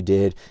about what you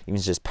did. Even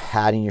just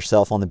patting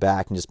yourself on the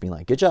back and just being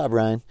like, good job,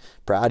 Ryan.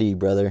 Proud of you,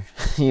 brother.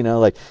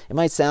 Like it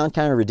might sound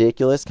kind of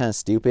ridiculous, kind of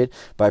stupid,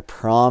 but I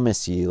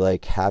promise you,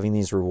 like having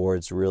these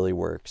rewards really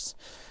works.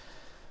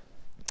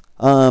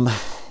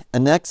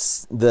 And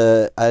next,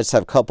 I just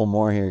have a couple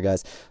more here,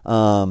 guys.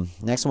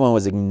 Next one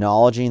was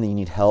acknowledging that you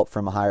need help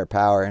from a higher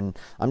power, and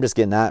I'm just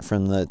getting that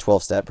from the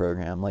 12-step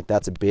program. Like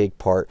that's a big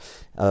part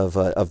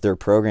of their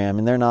program,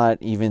 and they're not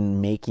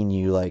even making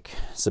you like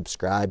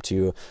subscribe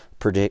to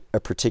a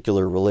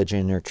particular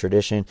religion or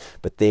tradition,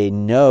 but they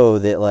know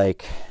that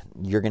like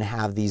you're going to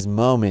have these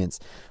moments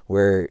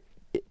where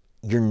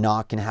you're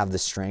not going to have the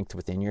strength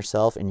within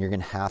yourself, and you're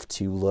going to have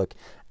to look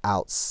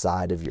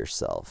outside of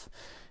yourself.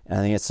 And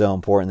I think it's so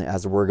important that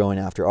as we're going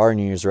after our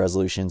New Year's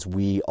resolutions,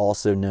 we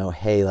also know,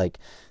 hey, like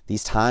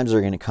these times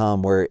are going to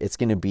come where it's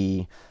going to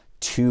be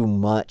too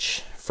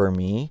much for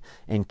me,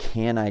 and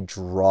can I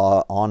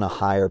draw on a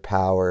higher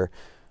power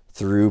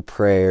through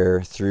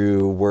prayer,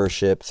 through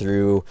worship,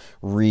 through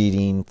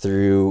reading,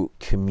 through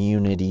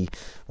community?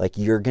 Like,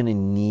 you're going to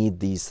need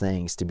these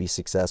things to be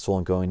successful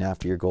in going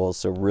after your goals.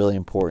 So really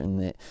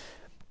important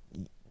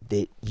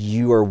that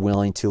you are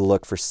willing to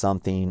look for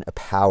something, a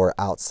power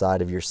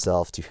outside of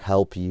yourself to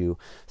help you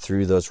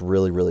through those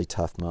really, really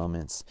tough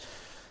moments.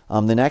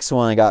 The next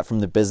one I got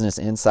from the Business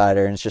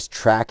Insider, and it's just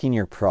tracking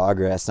your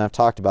progress. And I've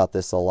talked about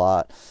this a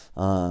lot,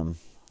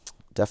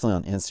 definitely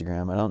on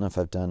Instagram. I don't know if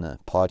I've done a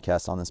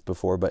podcast on this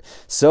before, but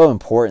so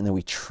important that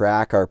we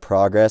track our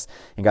progress.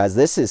 And guys,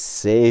 this has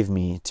saved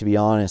me, to be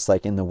honest,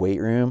 like in the weight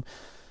room.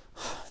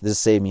 This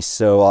saved me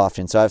so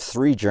often. So I have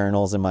 3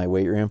 journals in my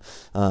weight room.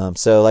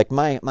 So like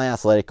my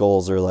athletic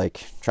goals are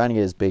like trying to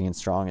get as big and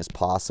strong as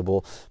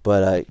possible,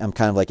 but I'm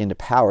kind of like into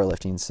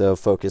powerlifting, so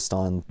focused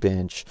on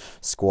bench,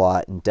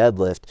 squat, and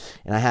deadlift.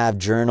 And I have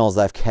journals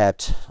I've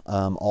kept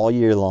all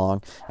year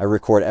long. I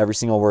record every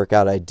single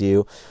workout I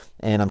do,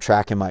 and I'm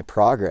tracking my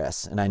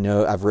progress. And I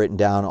know I've written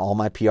down all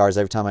my PRs.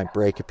 Every time I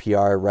break a PR,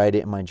 I write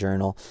it in my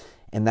journal.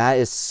 And that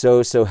is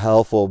so, so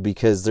helpful,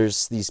 because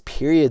there's these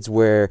periods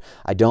where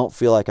I don't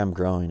feel like I'm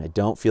growing. I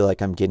don't feel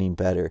like I'm getting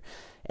better.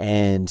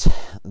 And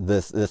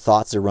the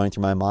thoughts that are running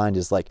through my mind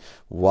is like,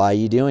 why are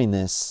you doing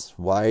this?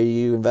 Why are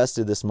you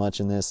invested this much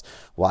in this?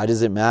 Why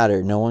does it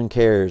matter? No one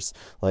cares.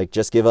 Like,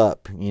 just give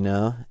up, you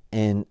know?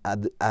 And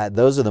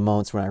those are the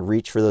moments when I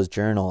reach for those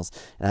journals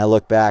and I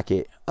look back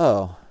at,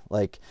 oh,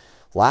 like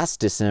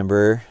last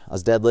December, I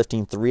was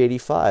deadlifting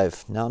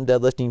 385. Now I'm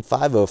deadlifting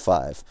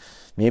 505.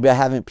 Maybe I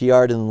haven't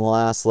PR'd in the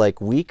last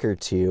like week or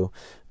two,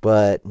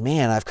 but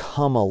man, I've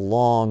come a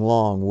long,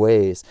 long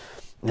ways.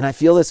 And I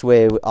feel this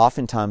way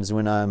oftentimes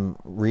when I'm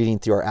reading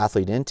through our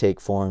athlete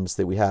intake forms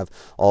that we have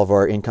all of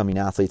our incoming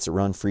athletes that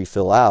run free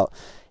fill out,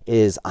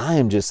 is I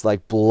am just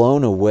like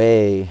blown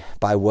away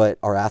by what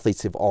our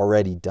athletes have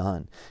already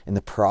done and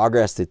the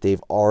progress that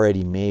they've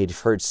already made. I've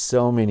heard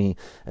so many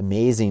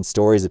amazing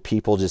stories of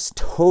people just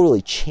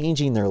totally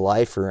changing their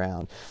life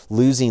around,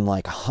 losing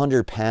like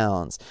 100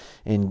 pounds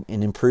and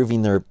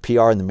improving their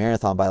PR in the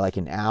marathon by like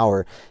an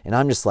hour. And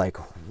I'm just like,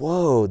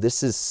 whoa,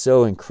 this is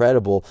so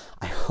incredible.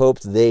 I hope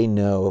they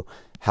know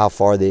how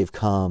far they've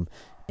come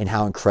and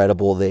how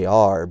incredible they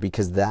are,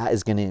 because that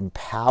is going to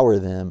empower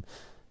them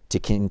to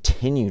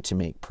continue to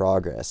make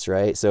progress,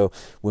 right? So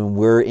when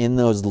we're in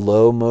those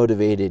low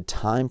motivated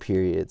time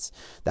periods,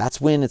 that's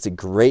when it's a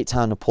great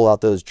time to pull out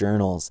those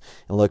journals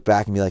and look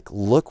back and be like,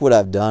 look what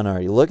I've done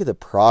already. Look at the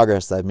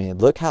progress I've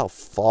made. Look how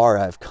far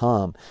I've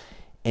come.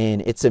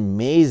 And it's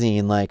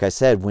amazing, like I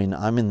said, when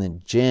I'm in the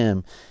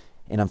gym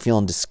and I'm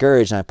feeling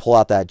discouraged and I pull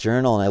out that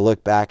journal and I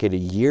look back at a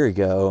year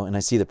ago and I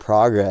see the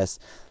progress,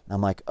 I'm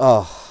like,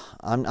 oh,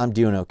 I'm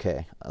doing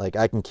okay. Like,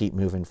 I can keep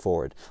moving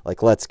forward.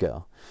 Like, let's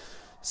go.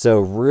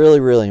 So really,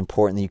 really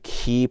important that you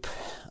keep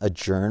a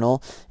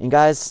journal. And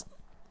guys,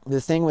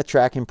 the thing with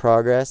tracking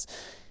progress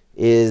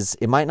is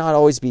it might not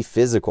always be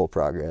physical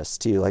progress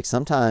too. Like,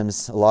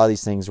 sometimes a lot of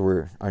these things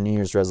our New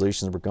Year's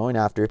resolutions we're going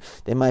after,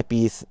 they might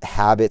be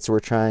habits we're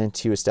trying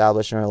to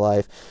establish in our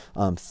life,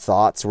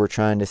 thoughts we're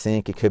trying to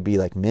think. It could be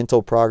like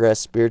mental progress,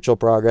 spiritual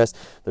progress.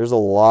 There's a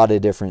lot of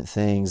different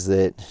things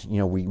that, you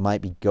know, we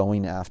might be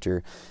going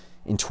after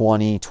in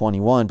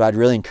 2021, but I'd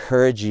really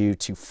encourage you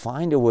to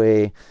find a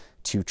way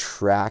to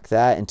track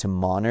that and to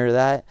monitor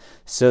that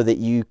so that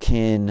you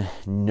can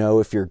know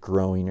if you're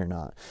growing or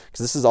not.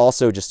 Because this is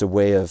also just a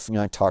way of, you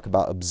know, I talk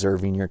about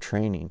observing your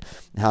training,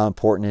 how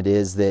important it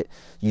is that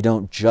you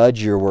don't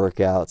judge your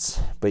workouts,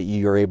 but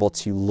you're able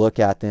to look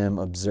at them,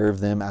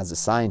 observe them as a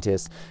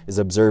scientist is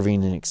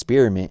observing an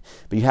experiment,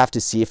 but you have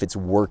to see if it's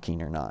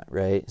working or not,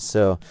 right?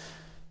 So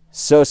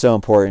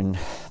important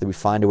that we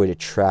find a way to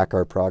track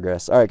our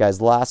progress. All right,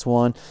 guys, last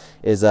one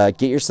is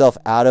get yourself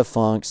out of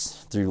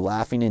funks through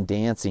laughing and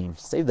dancing.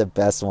 Save the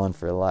best one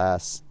for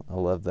last. I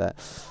love that.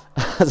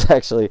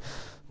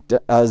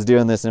 I was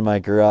doing this in my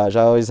garage.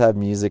 I always have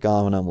music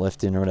on when I'm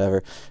lifting or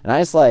whatever, and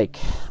I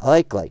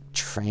like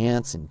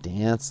trance and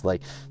dance,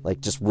 like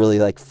just really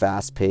like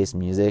fast-paced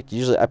music.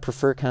 Usually I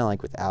prefer kind of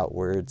like without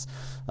words.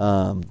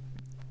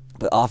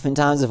 But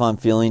oftentimes if I'm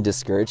feeling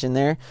discouraged in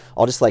there,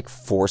 I'll just like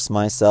force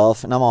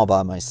myself, and I'm all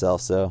by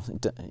myself. So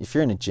if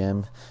you're in a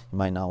gym, you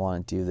might not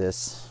want to do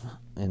this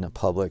in a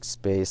public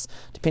space,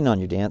 depending on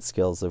your dance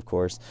skills, of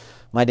course.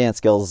 My dance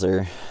skills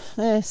are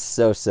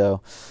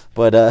so-so,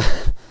 but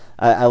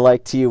I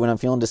like to, when I'm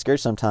feeling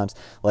discouraged sometimes,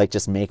 like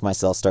just make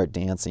myself start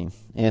dancing.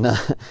 And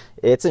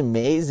it's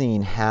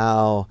amazing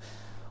how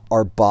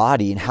our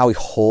body and how we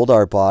hold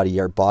our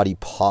body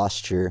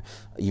posture,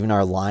 even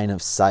our line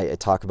of sight. I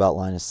talk about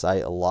line of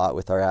sight a lot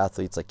with our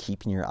athletes, like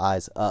keeping your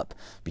eyes up,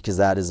 because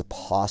that is a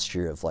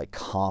posture of like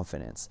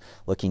confidence.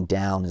 Looking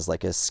down is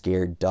like a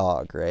scared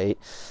dog, right?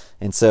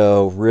 And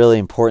so really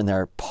important that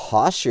our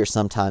posture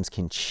sometimes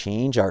can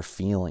change our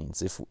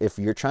feelings. If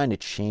you're trying to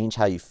change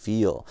how you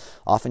feel,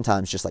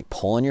 oftentimes just like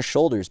pulling your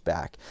shoulders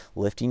back,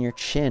 lifting your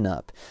chin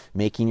up,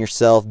 making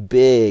yourself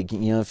big,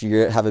 if you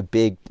have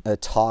a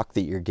talk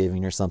that you're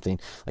giving or something,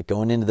 like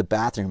going into the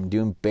bathroom and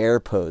doing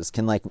bear pose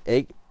can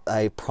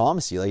I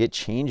promise you, it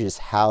changes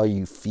how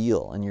you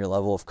feel and your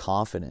level of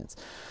confidence.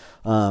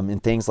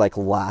 And things like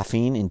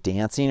laughing and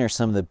dancing are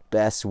some of the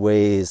best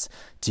ways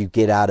to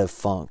get out of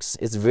funks.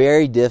 It's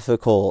very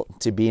difficult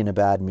to be in a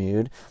bad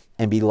mood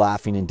and be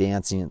laughing and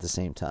dancing at the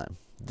same time.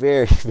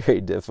 Very,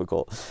 very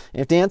difficult.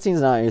 And if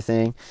dancing's not your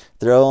thing,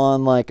 throw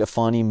on like a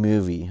funny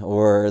movie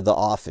or The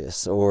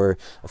Office or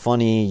a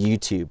funny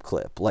YouTube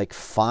clip. Like,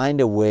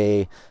 find a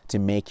way to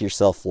make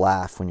yourself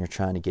laugh when you're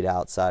trying to get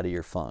outside of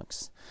your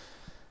funks.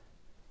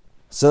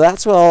 So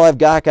that's all I've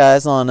got,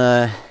 guys, on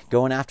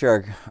going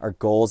after our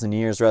goals and New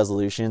Year's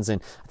resolutions.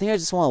 And I think I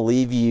just want to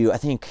leave you, I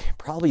think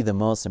probably the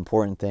most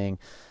important thing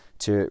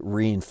to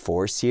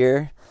reinforce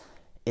here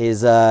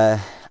is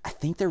I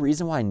think the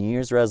reason why New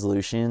Year's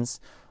resolutions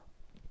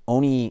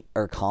only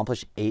are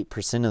accomplished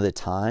 8% of the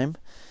time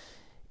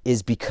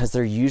is because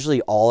they're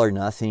usually all or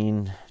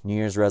nothing New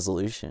Year's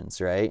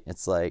resolutions, right?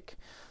 It's like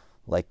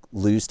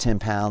lose 10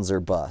 pounds or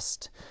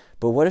bust.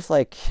 But what if,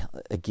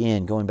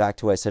 again, going back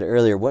to what I said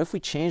earlier, what if we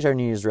change our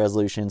New Year's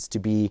resolutions to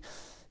be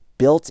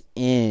built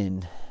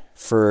in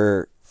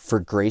for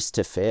grace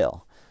to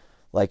fail?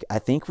 I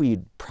think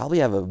we'd probably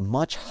have a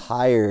much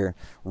higher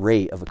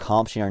rate of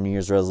accomplishing our New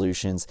Year's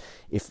resolutions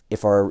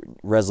if our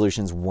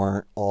resolutions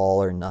weren't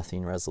all or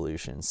nothing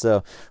resolutions.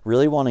 So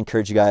really want to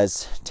encourage you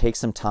guys, take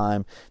some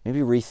time, maybe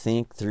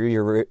rethink through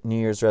your New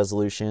Year's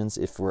resolutions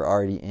if we're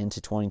already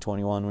into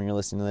 2021 when you're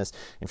listening to this.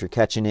 If you're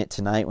catching it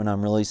tonight when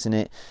I'm releasing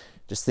it,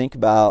 just think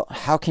about,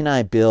 how can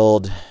I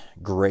build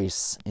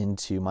grace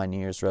into my New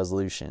Year's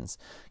resolutions?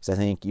 Because I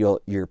think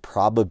your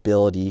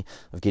probability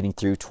of getting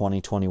through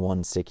 2021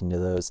 and sticking to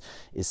those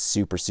is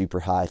super,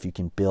 super high if you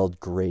can build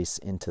grace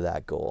into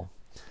that goal.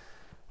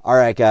 All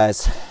right,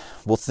 guys.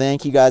 Well,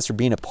 thank you guys for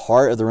being a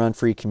part of the Run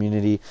Free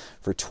community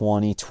for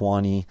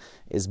 2020.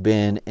 It's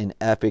been an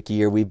epic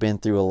year. We've been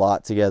through a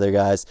lot together,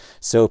 guys.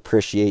 So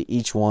appreciate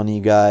each one of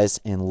you guys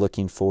and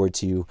looking forward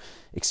to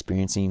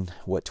experiencing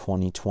what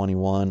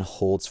 2021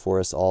 holds for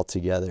us all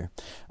together.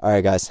 All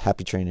right, guys.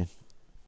 Happy training.